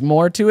 there is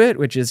more to it,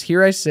 which is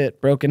here I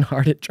sit,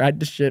 brokenhearted, tried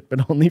to shit,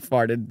 but only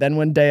farted. Then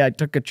one day I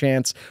took a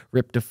chance,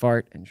 ripped a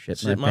fart, and shit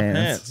Shit my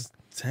pants.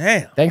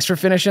 Damn. Thanks for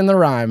finishing the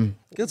rhyme.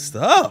 Good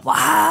stuff.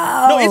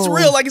 Wow. No, it's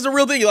real. Like, it's a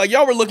real thing. Like,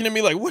 y'all were looking at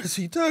me like, what is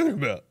he talking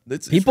about?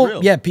 It's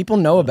real. Yeah, people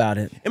know about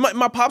it. And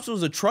my pops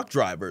was a truck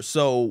driver,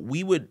 so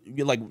we would,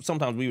 like,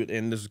 sometimes we would,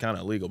 and this is kind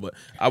of illegal, but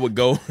I would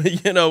go,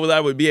 I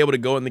would be able to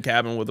go in the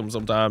cabin with him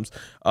sometimes.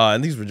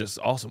 And these were just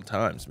awesome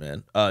times,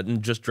 man.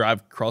 And just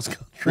drive cross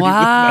country with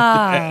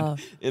my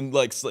dad. And,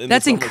 like,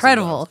 that's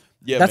incredible.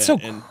 Yeah, that's man.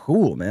 so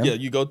cool, man. Yeah,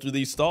 you go through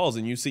these stalls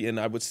and you see, and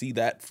I would see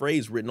that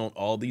phrase written on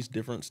all these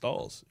different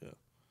stalls. Yeah.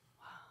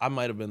 I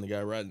might have been the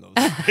guy writing those.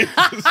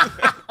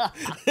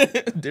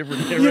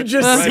 You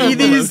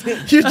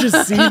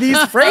just see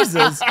these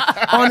phrases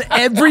on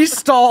every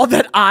stall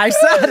that I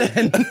sat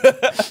in.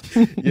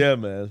 Yeah,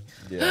 man.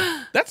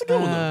 Yeah, that's a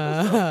good one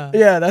though.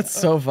 Yeah, that's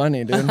so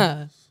funny,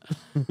 dude.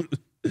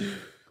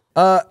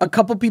 A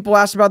couple people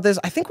asked about this.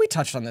 I think we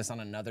touched on this on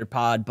another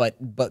pod, but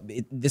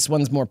this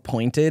one's more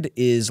pointed.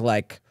 Is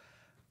like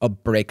a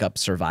breakup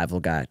survival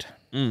guide.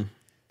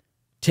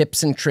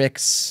 Tips and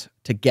tricks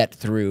to get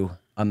through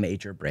a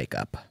major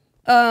breakup.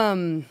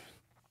 A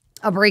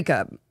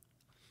breakup.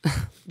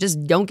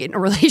 Just don't get in a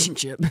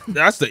relationship.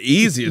 That's the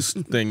easiest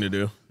thing to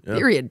do. Yeah.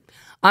 Period.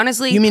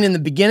 Honestly. You mean in the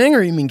beginning,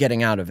 or you mean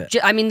getting out of it?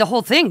 I mean the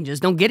whole thing.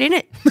 Just don't get in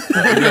it.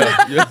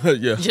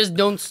 Yeah. Just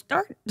don't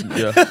start.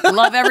 Yeah.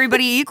 Love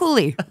everybody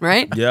equally,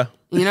 right? Yeah.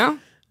 You know?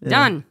 Yeah.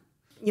 Done.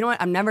 You know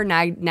what? I've never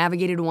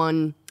navigated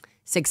one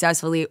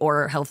successfully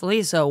or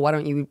healthfully, so why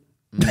don't you?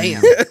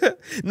 Bam.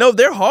 No,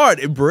 they're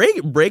hard.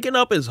 Breaking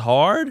up is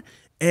hard.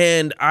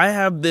 And I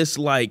have this,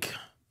 like,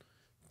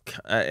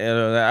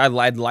 I'd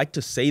like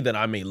to say that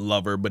I'm a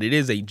lover, but it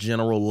is a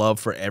general love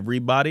for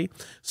everybody.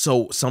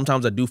 So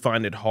sometimes I do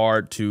find it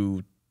hard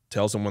to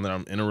tell someone that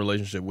I'm in a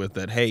relationship with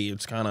that, hey,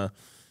 it's kind of,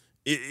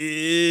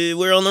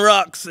 we're on the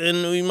rocks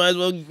and we might as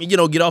well,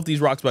 get off these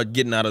rocks by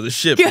getting out of the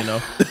ship,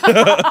 God,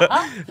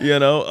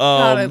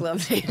 I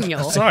love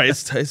Daniel. Sorry,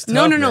 it's tough.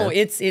 No, man.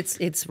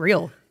 it's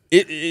real.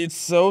 It's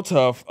so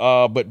tough,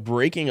 but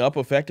breaking up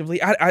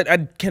effectively,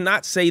 I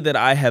cannot say that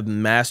I have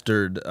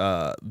mastered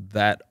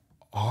that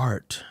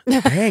art.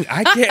 Dang,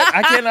 I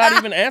cannot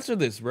even answer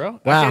this, bro.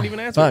 Wow. I can't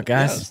even answer Fuck, it.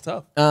 guys. Yeah, it's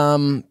tough.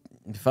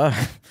 Fuck.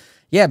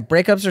 Yeah,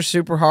 breakups are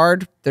super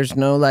hard. There's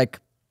no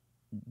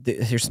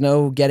there's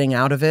no getting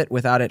out of it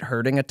without it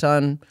hurting a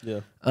ton.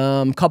 Yeah.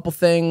 Couple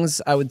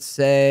things I would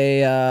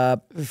say.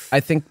 I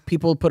think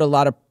people put a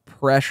lot of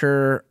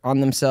pressure on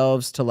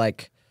themselves to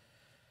like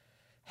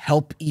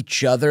help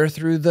each other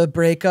through the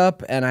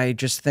breakup, and I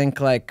just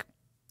think like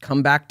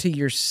come back to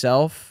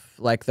yourself.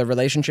 Like the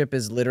relationship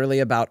is literally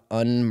about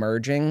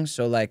unmerging,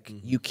 so like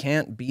you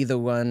can't be the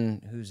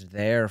one who's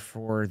there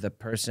for the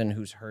person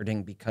who's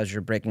hurting because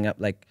you're breaking up.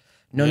 Like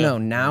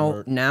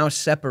now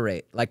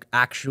separate. Like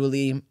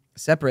actually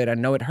separate. I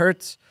know it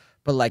hurts,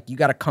 but like you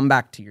got to come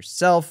back to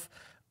yourself.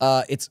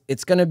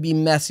 It's gonna be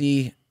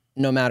messy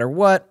no matter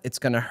what. It's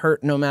gonna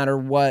hurt no matter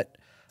what.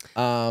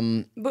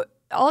 But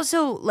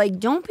also, like,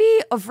 don't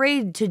be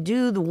afraid to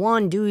do the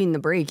one doing the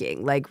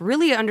breaking. Like,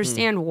 really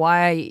understand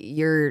why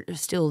you're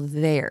still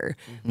there.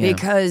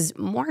 Because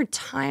more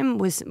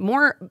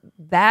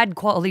bad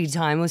quality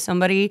time with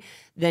somebody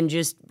than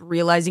just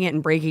realizing it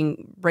and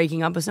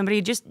breaking up with somebody.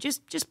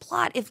 Just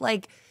plot if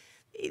like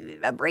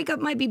a breakup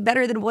might be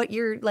better than what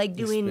you're like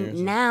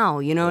doing now.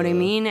 You know what I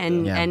mean?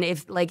 And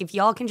if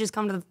y'all can just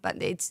come to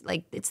it's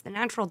the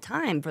natural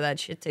time for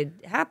that shit to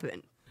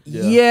happen.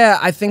 Yeah,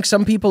 I think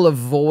some people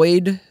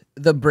avoid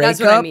the breakup.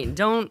 That's what I mean.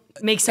 Don't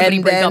make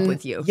somebody break up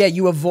with you. Yeah,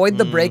 you avoid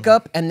the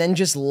breakup and then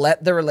just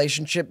let the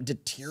relationship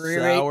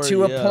deteriorate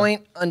to a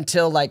point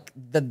until like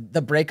the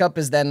breakup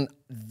is then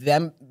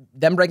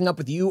them breaking up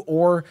with you,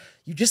 or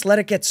you just let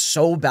it get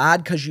so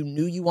bad because you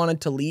knew you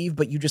wanted to leave,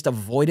 but you just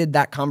avoided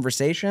that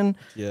conversation.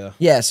 Yeah.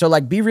 Yeah, so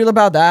like be real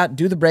about that,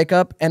 do the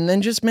breakup, and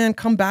then just, man,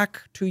 come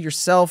back to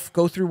yourself,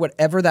 go through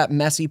whatever that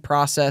messy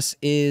process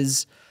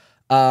is.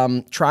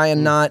 Try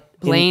and not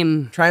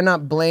blame.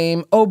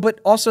 Oh, but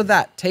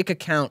also take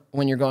account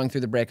when you're going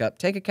through the breakup.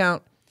 Take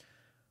account.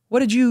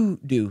 What did you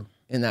do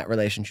in that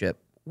relationship?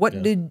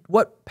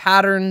 What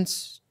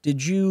patterns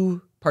did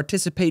you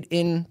participate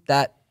in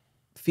that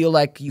feel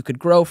like you could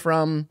grow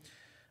from?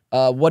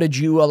 What did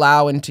you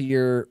allow into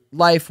your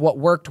life? What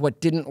worked?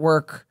 What didn't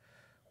work?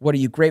 What are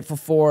you grateful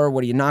for?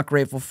 What are you not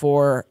grateful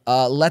for?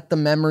 Let the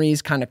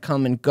memories kind of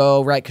come and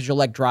go, right? Because you'll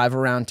like drive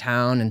around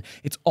town and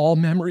it's all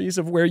memories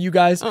of where you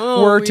guys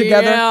were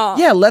together.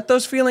 Yeah, let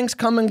those feelings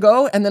come and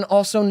go. And then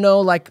also know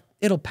like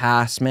it'll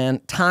pass, man.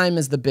 Time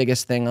is the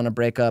biggest thing on a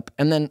breakup.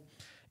 And then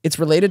it's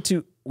related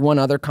to one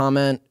other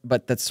comment,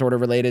 but that's sort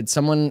of related.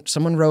 Someone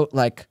wrote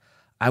like,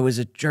 I was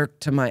a jerk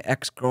to my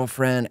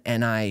ex-girlfriend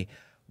and I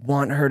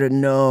want her to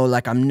know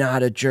like I'm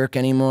not a jerk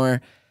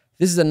anymore.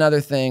 This is another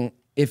thing.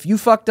 If you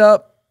fucked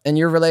up and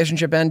your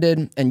relationship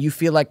ended and you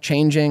feel like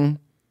changing,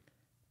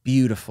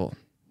 beautiful.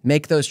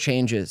 Make those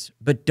changes,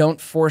 but don't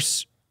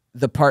force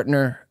the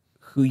partner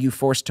who you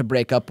forced to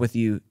break up with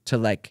you to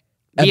like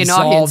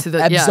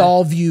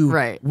absolve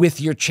you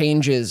with your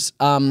changes.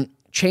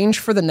 Change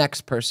for the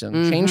next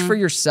person, change for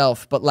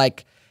yourself, but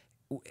like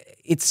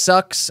it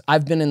sucks.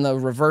 I've been in the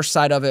reverse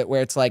side of it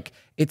where it's like,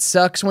 it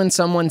sucks when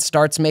someone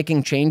starts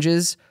making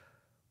changes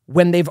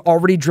when they've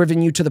already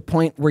driven you to the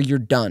point where you're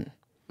done.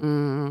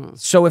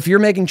 So if you're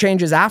making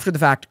changes after the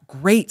fact,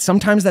 great.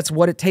 Sometimes that's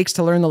what it takes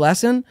to learn the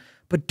lesson,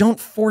 but don't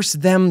force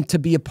them to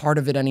be a part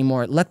of it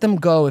anymore. Let them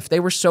go. If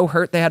they were so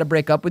hurt they had to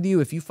break up with you,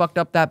 if you fucked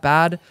up that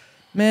bad,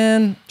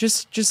 man,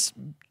 just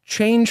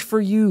change for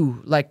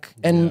you, like,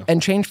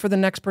 and change for the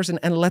next person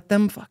and let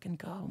them fucking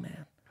go,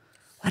 man.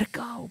 Let it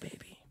go,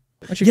 baby.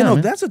 You know,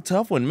 that's a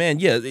tough one, man.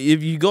 Yeah,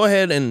 if you go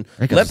ahead and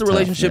let the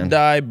relationship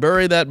die,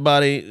 bury that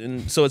body,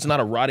 and so it's not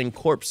a rotting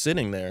corpse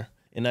sitting there.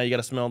 And now you got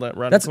to smell that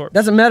rotting corpse.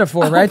 That's a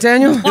metaphor, right,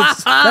 Daniel? Wow.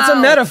 That's a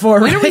metaphor,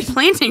 right? When are we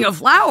planting a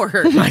flower?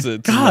 Oh my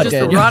God, just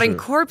a rotting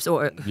corpse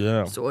oil.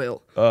 Yeah.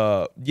 Soil.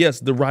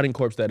 Yes, the rotting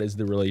corpse, that is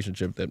the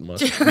relationship that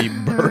must be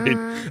buried.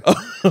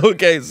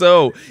 Okay,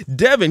 so,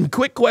 Devin,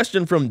 quick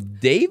question from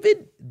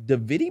David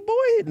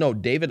Boy? No,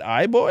 David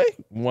I Boy?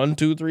 1,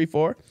 2, 3,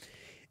 4.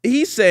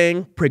 He's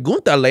saying,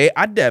 pregúntale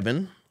a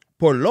Devin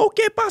por lo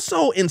que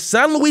pasó en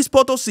San Luis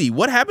Potosí.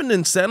 What happened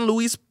in San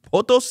Luis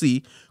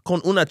Potosí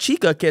con una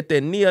chica que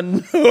tenía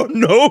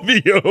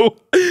novio?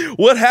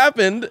 What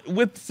happened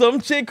with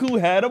some chick who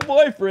had a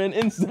boyfriend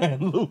in San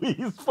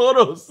Luis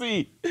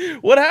Potosí?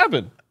 What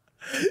happened?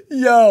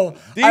 Yo,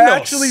 I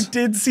actually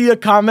did see a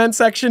comment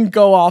section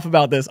go off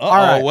about this. All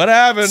right. What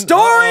happened?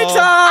 Story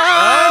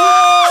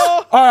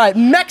time! All right,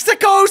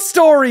 Mexico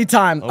story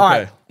time. Okay. All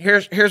right,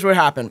 here's what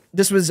happened.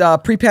 This was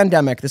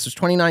pre-pandemic. This was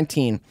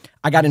 2019.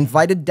 I got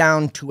invited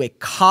down to a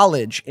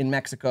college in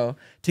Mexico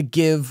to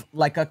give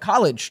like a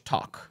college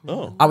talk.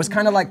 Oh. I was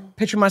kind of like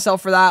pitching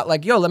myself for that.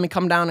 Like, yo, let me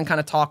come down and kind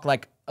of talk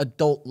like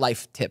adult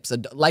life tips,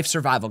 life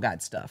survival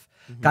guide stuff.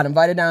 Got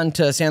invited down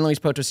to San Luis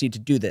Potosí to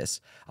do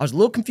this. I was a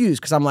little confused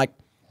because I'm like,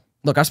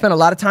 look, I spent a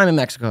lot of time in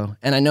Mexico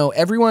and I know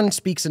everyone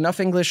speaks enough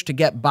English to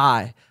get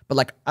by, but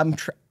like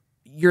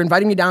you're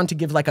inviting me down to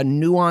give like a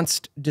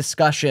nuanced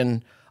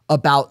discussion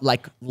about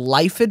like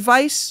life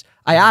advice.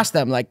 I asked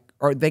them like,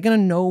 are they gonna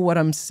know what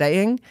I'm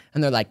saying?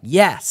 And they're like,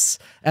 yes.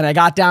 And I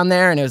got down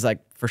there and it was like,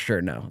 for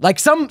sure, no. Like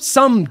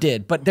some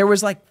did, but there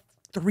was like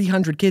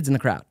 300 kids in the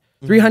crowd,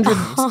 300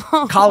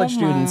 college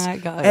students.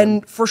 God.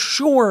 And for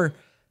sure,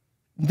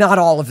 not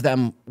all of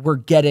them were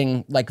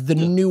getting like the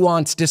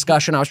nuanced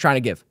discussion I was trying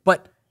to give,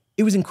 but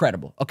it was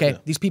incredible. Okay.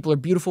 These people are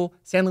beautiful.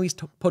 San Luis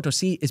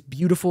Potosí is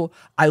beautiful.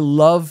 I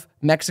love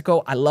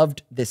Mexico. I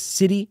loved this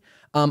city.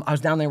 I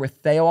was down there with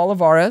Theo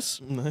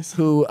Olivares,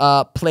 who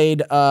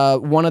played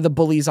one of the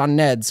bullies on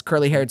Neds.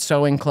 Curly-haired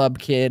sewing club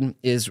kid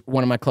is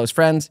one of my close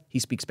friends. He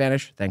speaks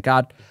Spanish, thank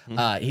God.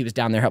 He was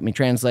down there helping me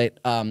translate.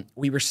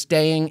 We were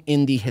staying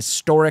in the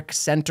historic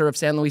center of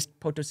San Luis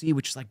Potosí,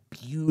 which is like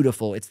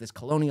beautiful. It's this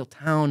colonial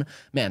town.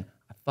 Man,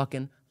 I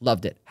fucking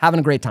loved it.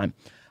 Having a great time.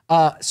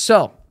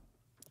 So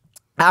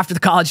after the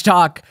college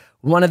talk,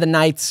 one of the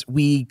nights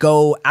we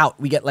go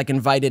out. We get like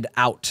invited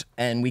out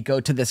and we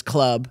go to this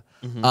club.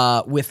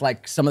 With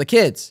like some of the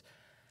kids,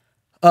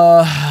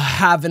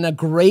 having a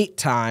great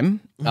time.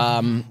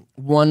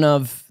 One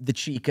of the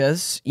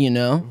chicas, you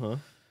know,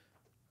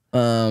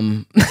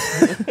 one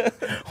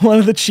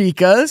of the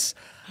chicas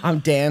I'm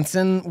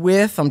dancing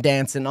with, I'm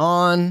dancing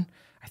on.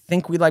 I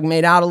think we like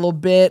made out a little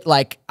bit.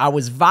 Like I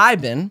was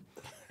vibing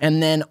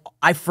and then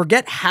I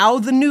forget how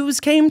the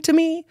news came to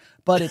me,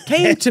 but it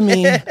came to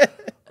me.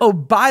 Oh,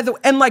 by the way,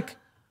 and like,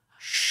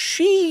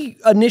 she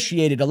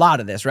initiated a lot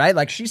of this, right?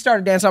 Like she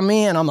started dancing on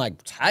me and I'm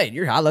like, tight,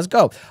 you're hot, let's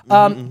go.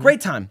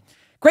 Great time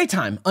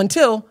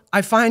until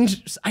I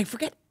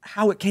forget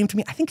how it came to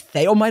me. I think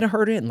Theo might've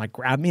heard it and like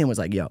grabbed me and was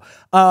like, yo.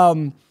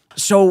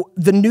 So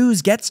the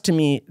news gets to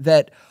me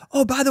that,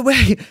 oh, by the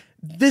way,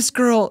 this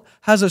girl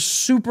has a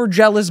super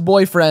jealous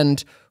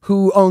boyfriend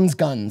who owns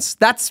guns.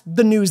 That's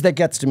the news that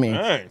gets to me.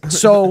 Hey.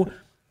 So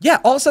yeah,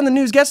 all of a sudden the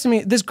news gets to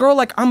me. This girl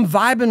like I'm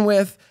vibing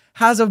with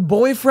has a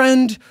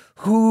boyfriend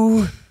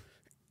who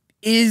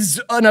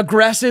is an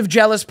aggressive,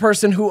 jealous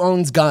person who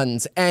owns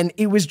guns. And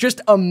it was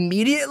just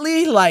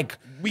immediately like,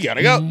 we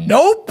gotta go.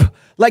 Nope.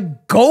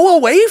 Like, go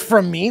away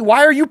from me.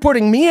 Why are you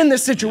putting me in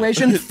this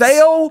situation?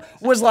 Theo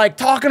was like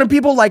talking to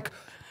people, like,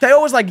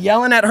 Theo was like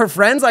yelling at her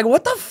friends, like,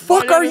 what the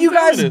fuck are you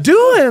guys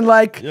doing?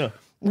 Like,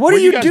 what are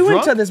you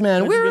doing to this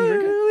man?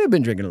 We've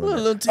been drinking a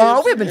little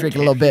bit. We've been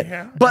drinking a little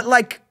bit. But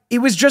like, it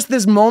was just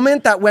this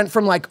moment that went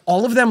from like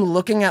all of them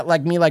looking at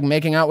like me like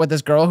making out with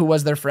this girl who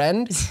was their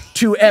friend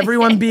to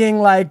everyone being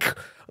like,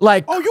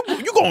 oh,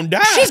 you gonna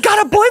die. She's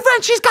got a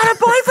boyfriend. She's got a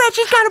boyfriend.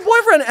 She's got a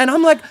boyfriend. And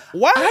I'm like,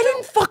 why? I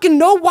didn't fucking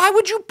know. Why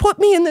would you put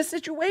me in this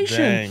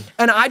situation? Dang.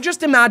 And I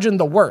just imagined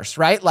the worst,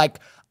 right? Like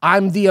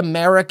I'm the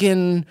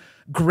American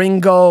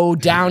gringo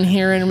down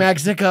here in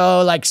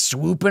Mexico, like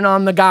swooping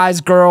on the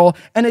guy's girl.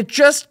 And it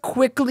just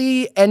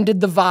quickly ended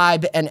the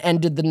vibe and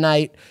ended the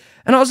night.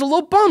 And I was a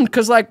little bummed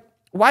because like,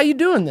 why are you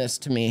doing this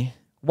to me?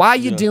 Why are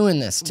you doing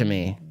this to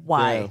me?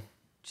 Why? Yeah.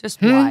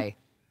 Just why?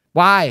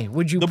 Why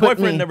would you The put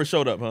boyfriend me? never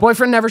showed up, huh?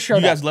 Boyfriend never showed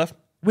up. You guys left?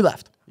 We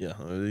left. Yeah,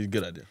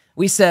 good idea.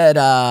 we said,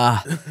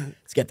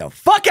 let's get the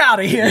fuck out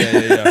of here.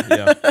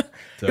 Yeah.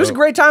 It was a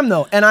great time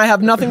though, and I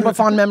have nothing but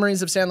fond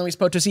memories of San Luis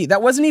Potosí.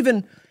 That wasn't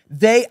even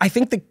I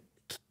think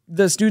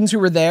the students who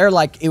were there,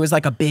 like it was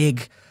like a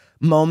big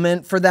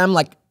moment for them,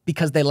 like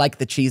because they like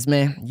the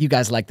chisme. You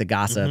guys like the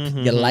gossip.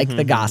 You like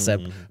the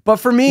gossip. But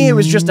for me, it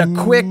was just a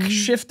quick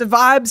shift of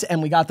vibes,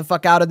 and we got the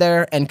fuck out of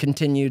there and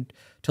continued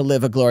to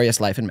live a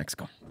glorious life in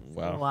Mexico.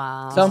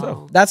 Wow.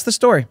 So that's the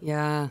story.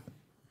 Yeah.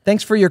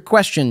 Thanks for your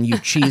question, you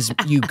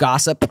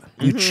gossip,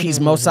 you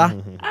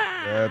chismosa.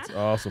 That's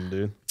awesome,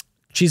 dude.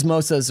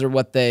 Chismosas are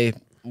what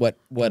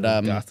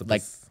Gossipers.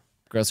 like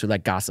girls who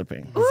like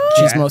gossiping.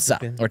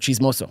 Chismosa or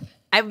chismoso.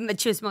 I'm a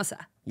chismosa.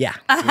 Yeah.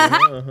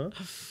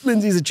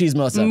 Lindsay's a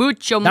chismosa.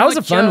 Mucho, that was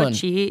a fun one.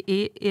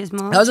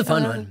 Chismosa. That was a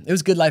fun one. It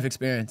was a good life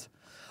experience.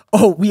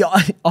 Oh, we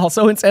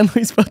also in San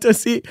Luis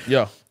Potosí.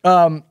 Yeah.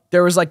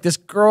 There was like this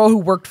girl who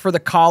worked for the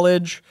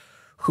college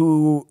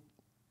who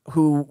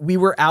we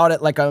were out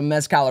at like a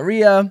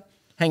mezcaleria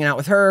hanging out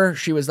with her.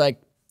 She was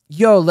like,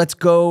 yo, let's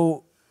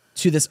go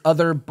to this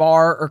other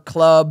bar or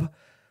club.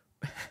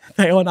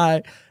 Theo and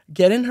I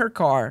get in her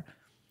car.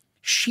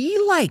 She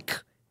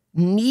like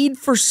Need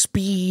for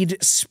Speed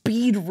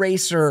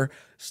racer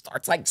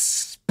starts like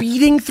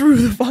speeding through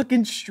the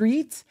fucking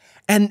streets.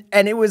 And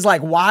it was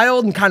like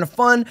wild and kind of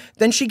fun.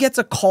 Then she gets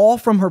a call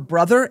from her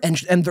brother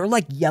and they're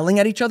like yelling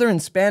at each other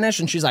in Spanish.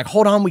 And she's like,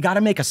 hold on, we got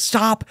to make a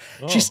stop.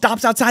 Oh. She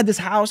stops outside this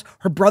house.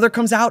 Her brother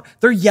comes out.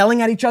 They're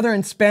yelling at each other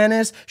in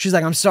Spanish. She's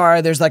like, I'm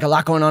sorry. There's like a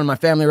lot going on in my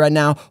family right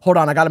now. Hold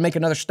on. I got to make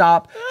another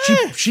stop.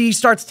 She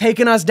starts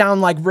taking us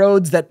down like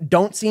roads that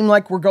don't seem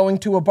like we're going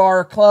to a bar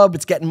or club.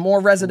 It's getting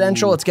more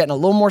residential. Ooh. It's getting a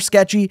little more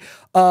sketchy.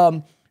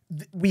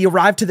 We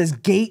arrive to this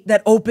gate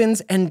that opens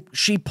and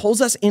she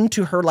pulls us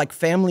into her like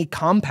family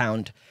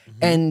compound.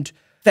 And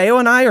Theo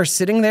and I are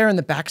sitting there in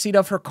the backseat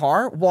of her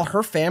car while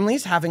her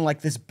family's having like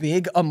this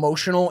big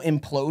emotional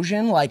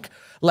implosion,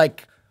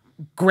 like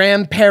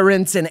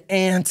grandparents and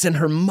aunts and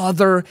her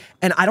mother.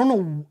 And I don't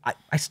know,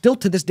 I still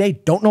to this day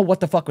don't know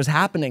what the fuck was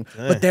happening,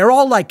 but they're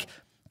all like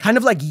kind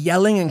of like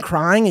yelling and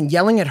crying and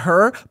yelling at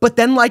her, but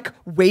then like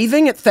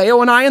waving at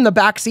Theo and I in the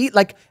backseat,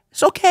 like,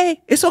 it's okay.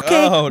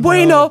 Oh,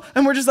 bueno. No.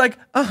 And we're just like,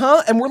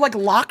 and we're like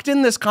locked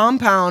in this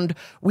compound.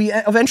 We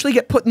eventually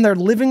get put in their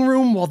living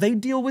room while they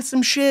deal with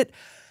some shit.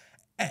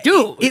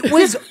 Dude. It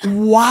was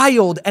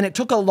wild and it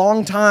took a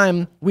long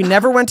time. We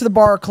never went to the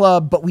bar or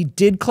club, but we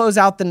did close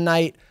out the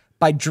night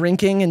by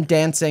drinking and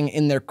dancing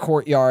in their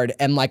courtyard.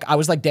 And like, I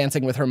was like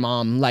dancing with her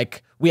mom.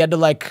 Like we had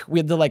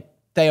to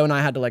Theo and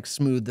I had to like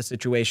smooth the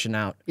situation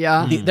out.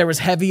 Yeah. There was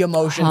heavy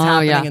emotions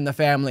happening in the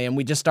family. And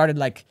we just started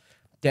like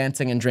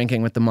dancing and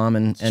drinking with the mom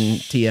and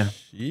Tia.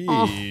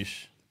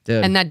 Sheesh.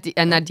 Dude. And that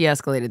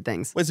de-escalated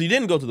things. Wait, so you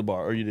didn't go to the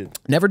bar, or you did?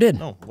 Never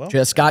did. Oh, well.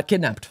 Just got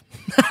kidnapped.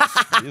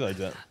 You like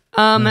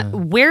that?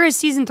 Where is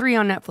season 3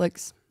 on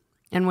Netflix?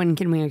 And when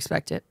can we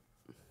expect it?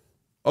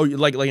 Oh,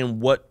 like in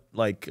what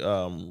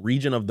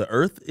region of the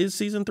earth is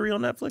season 3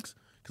 on Netflix?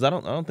 Because I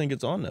don't think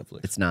it's on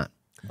Netflix. It's not.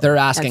 They're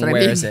asking where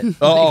is it?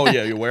 Oh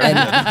yeah, you're where?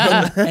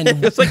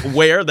 and it's like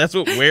where? That's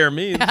what where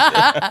means.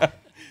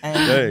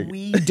 And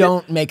we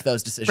don't make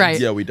those decisions. Right.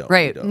 Yeah, we don't.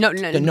 Right. We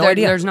don't. No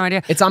idea. There's no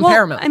idea. It's on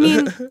Paramount. I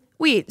mean,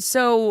 wait.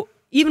 So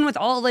even with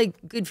all like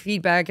good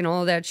feedback and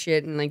all of that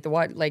shit, and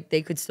like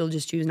they could still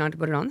just choose not to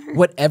put it on there.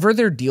 Whatever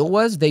their deal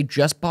was, they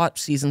just bought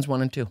seasons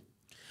 1 and 2.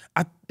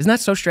 Isn't that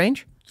so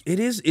strange? It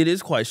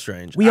is quite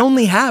strange. We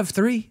only have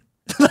 3.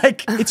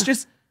 Like it's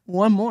just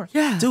one more.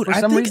 Yeah, dude. For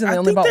some reason, they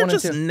only bought 1 and 2.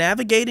 They're just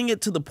navigating it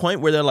to the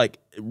point where they're like,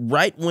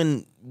 right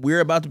when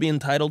we're about to be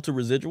entitled to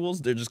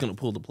residuals, they're just gonna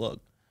pull the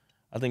plug.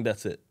 I think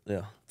that's it.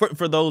 Yeah.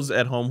 For those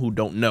at home who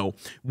don't know,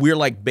 we're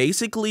like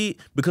basically,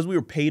 because we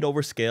were paid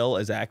over scale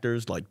as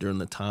actors, like during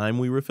the time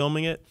we were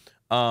filming it,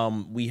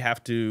 we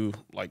have to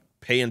like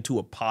pay into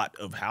a pot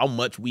of how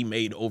much we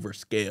made over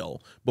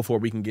scale before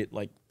we can get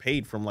like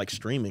paid from like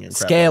streaming and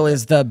crap. Scale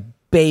is the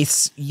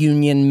base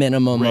union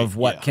minimum of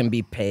what can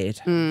be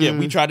paid. Yeah,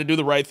 we tried to do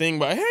the right thing,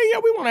 but hey, yeah,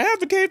 we want to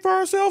advocate for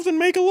ourselves and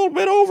make a little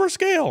bit over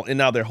scale. And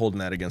now they're holding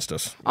that against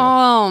us.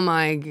 Oh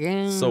my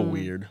God. So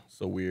weird.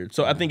 So weird.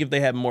 So I think if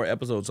they have more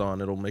episodes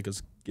on, it'll make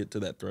us get to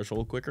that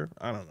threshold quicker.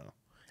 I don't know.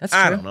 That's true.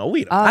 I don't know.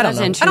 We don't. I don't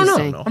know. I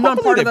don't know. I'm not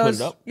a part of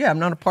those. Yeah, I'm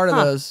not a part of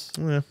those.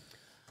 Yeah.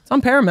 It's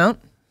on Paramount.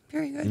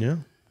 Very good. Yeah.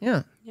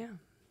 Yeah. Yeah.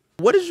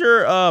 What is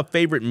your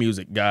favorite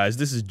music, guys?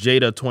 This is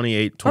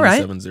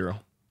Jada28270.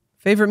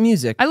 Favorite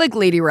music? I like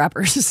lady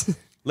rappers.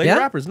 Lady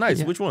rappers, nice.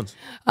 Yeah. Which ones?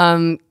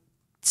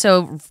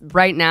 So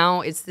right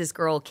now it's this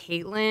girl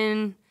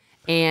Caitlyn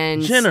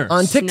and Jenner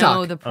on TikTok.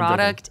 Snow, the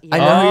product. I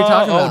know who you're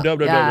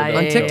talking about.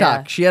 On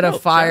TikTok, she had a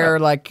fire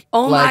like.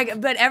 Oh my God!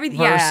 But everything.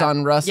 Verse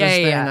on Russ's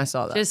thing. I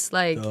saw that. Just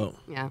like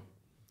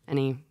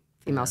any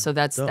female. So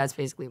that's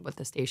basically what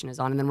the station is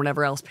on, and then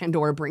whatever else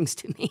Pandora brings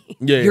to me.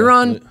 You're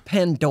on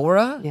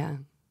Pandora. Yeah.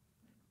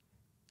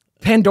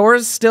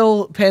 Pandora's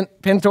still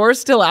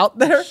out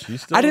there.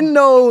 I didn't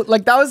know.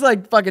 Like that was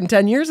like fucking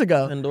 10 years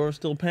ago. Pandora's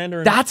still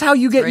pandering. That's how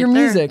you get your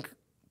music.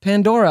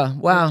 Pandora.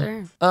 Wow.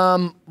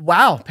 Right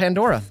wow.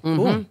 Pandora. Mm-hmm.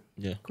 Cool.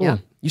 Yeah. Cool. Yeah.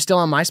 You still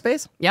on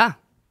MySpace? Yeah.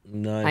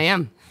 Nice. I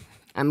am.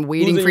 I'm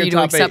waiting Who's in for your you to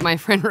top accept 8? my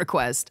friend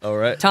request. All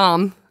right.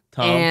 Tom,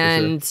 for sure.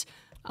 and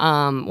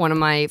one of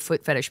my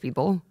foot fetish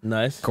people.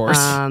 Nice. Of course.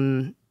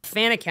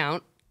 Fan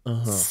account.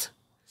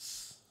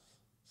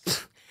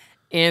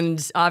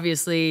 And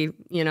obviously,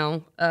 you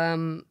know,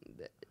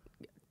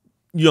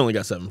 You only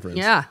got 7 friends.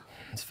 yeah.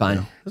 It's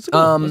fine. That's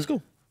cool. That's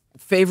cool.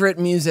 Favorite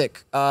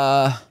music?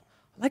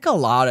 Like a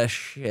lot of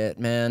shit,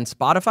 man.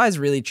 Spotify's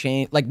really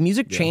changed. Like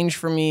music changed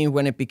for me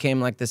when it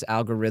became like this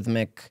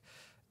algorithmic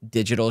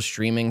digital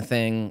streaming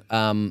thing.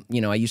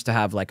 You know, I used to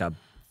have like a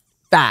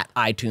fat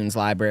iTunes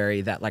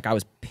library that like I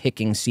was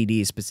picking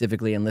CDs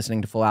specifically and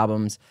listening to full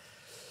albums.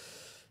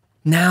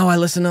 Now I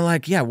listen to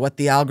like, what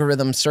the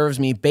algorithm serves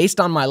me based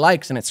on my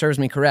likes, and it serves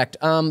me correct.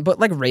 But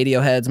like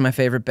Radiohead's my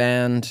favorite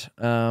band.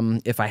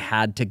 If I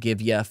had to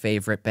give you a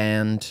favorite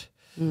band,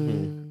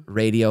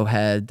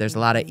 Radiohead. There's a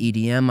lot of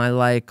EDM I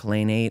like.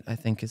 Lane 8 I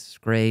think is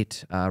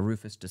great.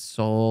 Rufus Du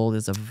Sol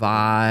is a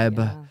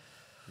vibe.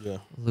 Yeah.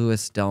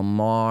 Louis Del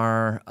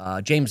Mar.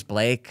 James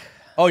Blake.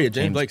 Oh yeah,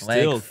 James Blake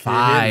still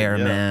fire,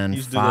 hitting, man. He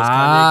used to do those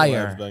Fire.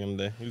 Kanye collabs back in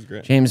the day. He was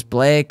great. James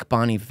Blake,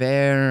 Bon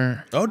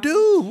Iver. Oh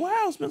dude,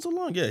 wow, it's been so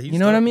long. Yeah, he's You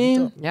know what I tough, he's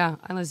mean? tough. Yeah,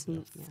 I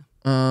listen. Yeah.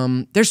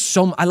 There's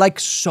I like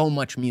so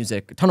much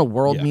music. A ton of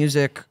world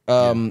music.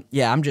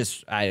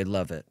 I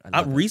love it.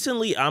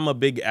 Recently, I'm a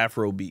big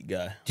Afrobeat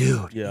guy.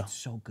 Dude, Yeah. it's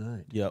so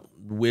good. Yep.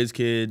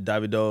 Wizkid,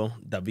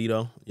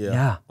 Davido.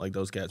 Yeah. Like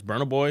those cats.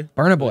 Burna Boy.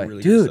 Burna Boy,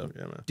 Really good dude. stuff.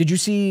 Yeah, man. Did you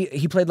see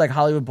he played like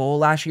Hollywood Bowl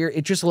last year?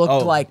 It just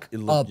looked like it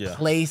looked- a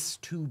place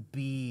to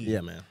be. Yeah,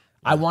 man.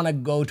 I want to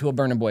go to a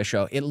Burna Boy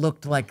show. It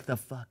looked like the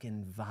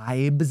fucking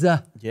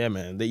vibes. Yeah,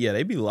 man.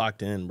 They be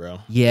locked in, bro.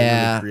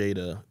 Yeah. They really create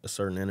a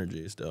certain energy.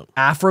 It's dope.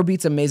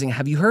 Afrobeat's amazing.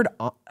 Have you heard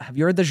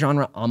the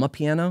genre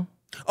amapiano?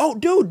 Oh,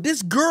 dude,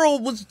 this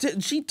girl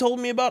she told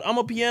me about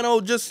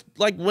Amapiano just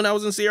like when I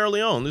was in Sierra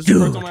Leone. This is the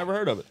first time I ever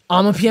heard of it.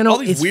 Amapiano, All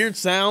these it's weird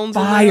sounds.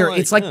 in fire. there,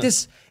 It's like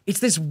this. It's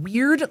this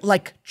weird,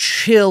 like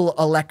chill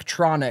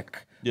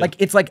electronic. Like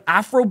it's like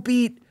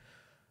Afrobeat,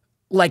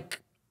 like,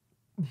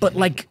 but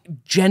like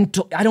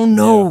gentle. I don't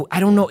know. I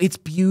don't know. It's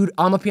beautiful.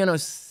 Amapiano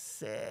is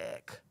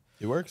sick.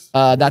 It works.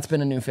 That's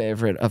been a new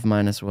favorite of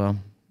mine as well.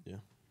 Yeah.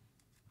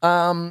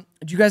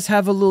 Do you guys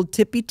have a little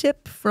tippy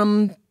tip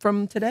from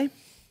today?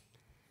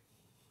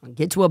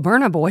 Get to a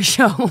Burna Boy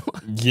show.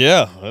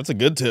 Yeah, that's a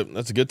good tip.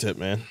 That's a good tip,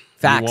 man.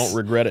 Facts. You won't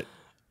regret it.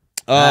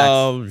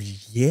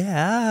 Facts.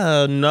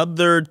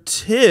 Another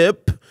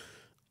tip.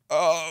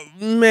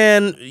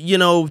 Man, you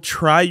know,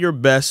 try your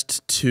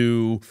best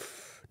to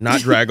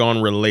not drag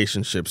on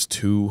relationships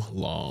too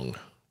long.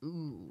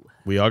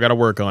 We all got to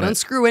work on Don't it.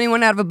 screw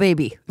anyone out of a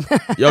baby.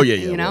 Oh yeah,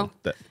 You know? well,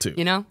 that too.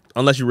 You know?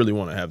 Unless you really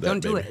want to have that. Don't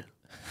do baby. it.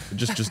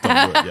 Just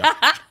don't do it.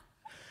 Yeah.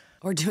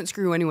 Or don't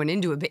screw anyone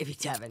into a baby,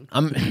 Devin.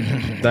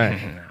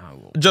 Dang.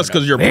 Just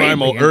because your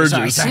primal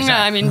urges.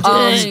 I mean,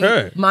 dang.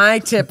 Hey. My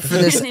tip for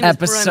this His name is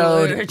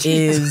episode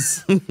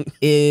Bruno.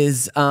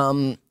 is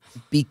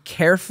be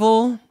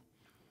careful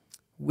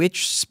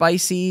which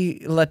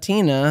spicy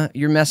Latina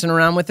you're messing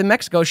around with in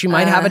Mexico. She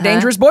might have a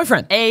dangerous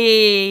boyfriend.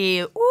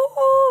 Hey,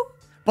 ooh.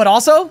 But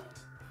also,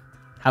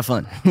 have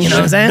fun. You know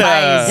what I'm saying?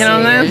 You know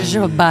what I'm saying?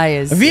 Your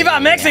bias. Viva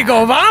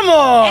Mexico!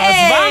 Vamos!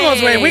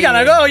 Vamos, wait, we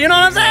gotta go. You know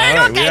what I'm saying?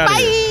 All right, we Okay, outta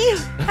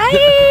bye!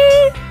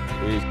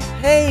 Bye.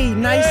 Hey,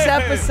 nice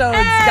episodes,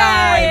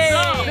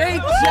 guys.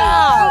 Great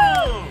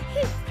job.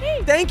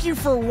 Thank you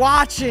for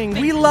watching.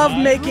 We love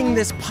making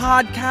this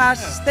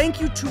podcast.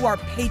 Thank you to our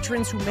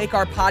patrons who make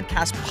our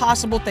podcast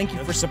possible. Thank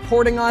you for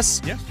supporting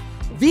us. Yes.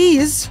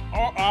 These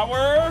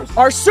Ours.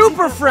 are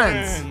super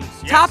friends.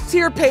 Yes. Top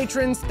tier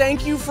patrons.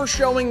 Thank you for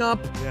showing up.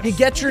 You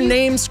get your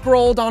name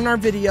scrolled on our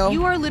video.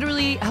 You are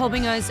literally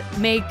helping us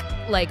make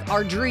like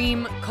our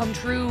dream come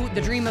true,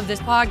 the dream of this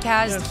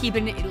podcast,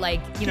 keeping it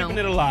like, you know,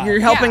 Keeping it alive. You're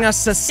helping us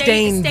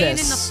sustain staying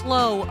this. in the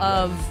flow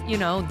of, you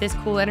know, this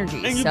cool energy.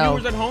 And you so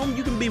viewers at home,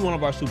 you can be one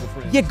of our super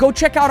friends. Yeah, go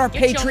check out our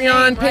Get your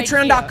Patreon, name right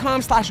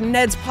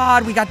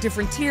patreon.com/NedsPod. We got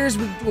different tiers.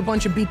 We do a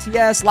bunch of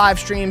BTS live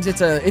streams.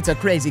 It's a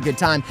crazy good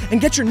time. And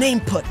get your name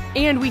put.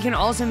 and we can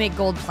also make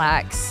gold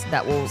plaques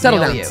that will Settle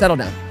mail down, you. settle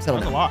down, settle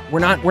That's down. a lot.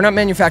 We're not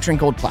manufacturing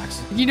gold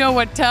plaques. You know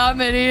what time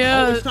it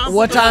is? it's time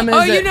What time is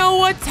Oh, it? you know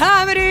what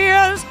time it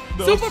is?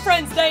 The Super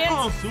Friends dance.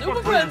 Oh, Super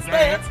Super Friends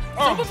Friends dance.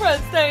 dance. Super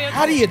Friends dance.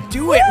 How do you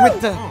do it with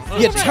the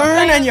you Super Friends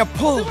turn dance. and you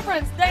pull? Super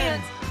Friends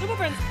dance. Super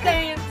Friends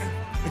dance.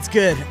 It's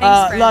good.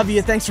 friends. Love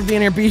you. Thanks for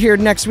being here. Be here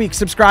next week.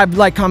 Subscribe,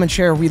 like, comment,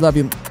 share. We love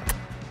you.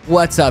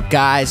 What's up,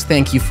 guys?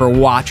 Thank you for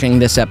watching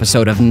this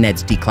episode of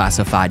Ned's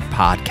Declassified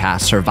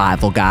Podcast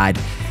Survival Guide.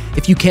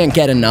 If you can't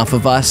get enough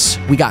of us,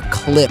 we got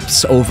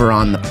clips over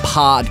on the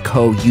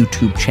Podco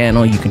YouTube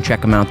channel. You can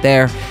check them out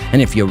there. And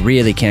if you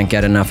really can't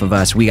get enough of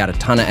us, we got a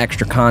ton of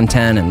extra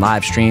content and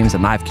live streams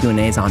and live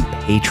Q&As on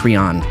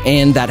Patreon.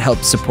 And that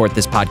helps support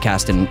this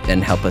podcast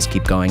and help us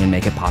keep going and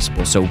make it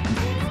possible. So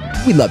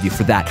we love you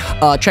for that.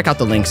 Check out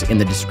the links in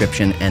the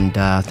description, and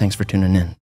thanks for tuning in.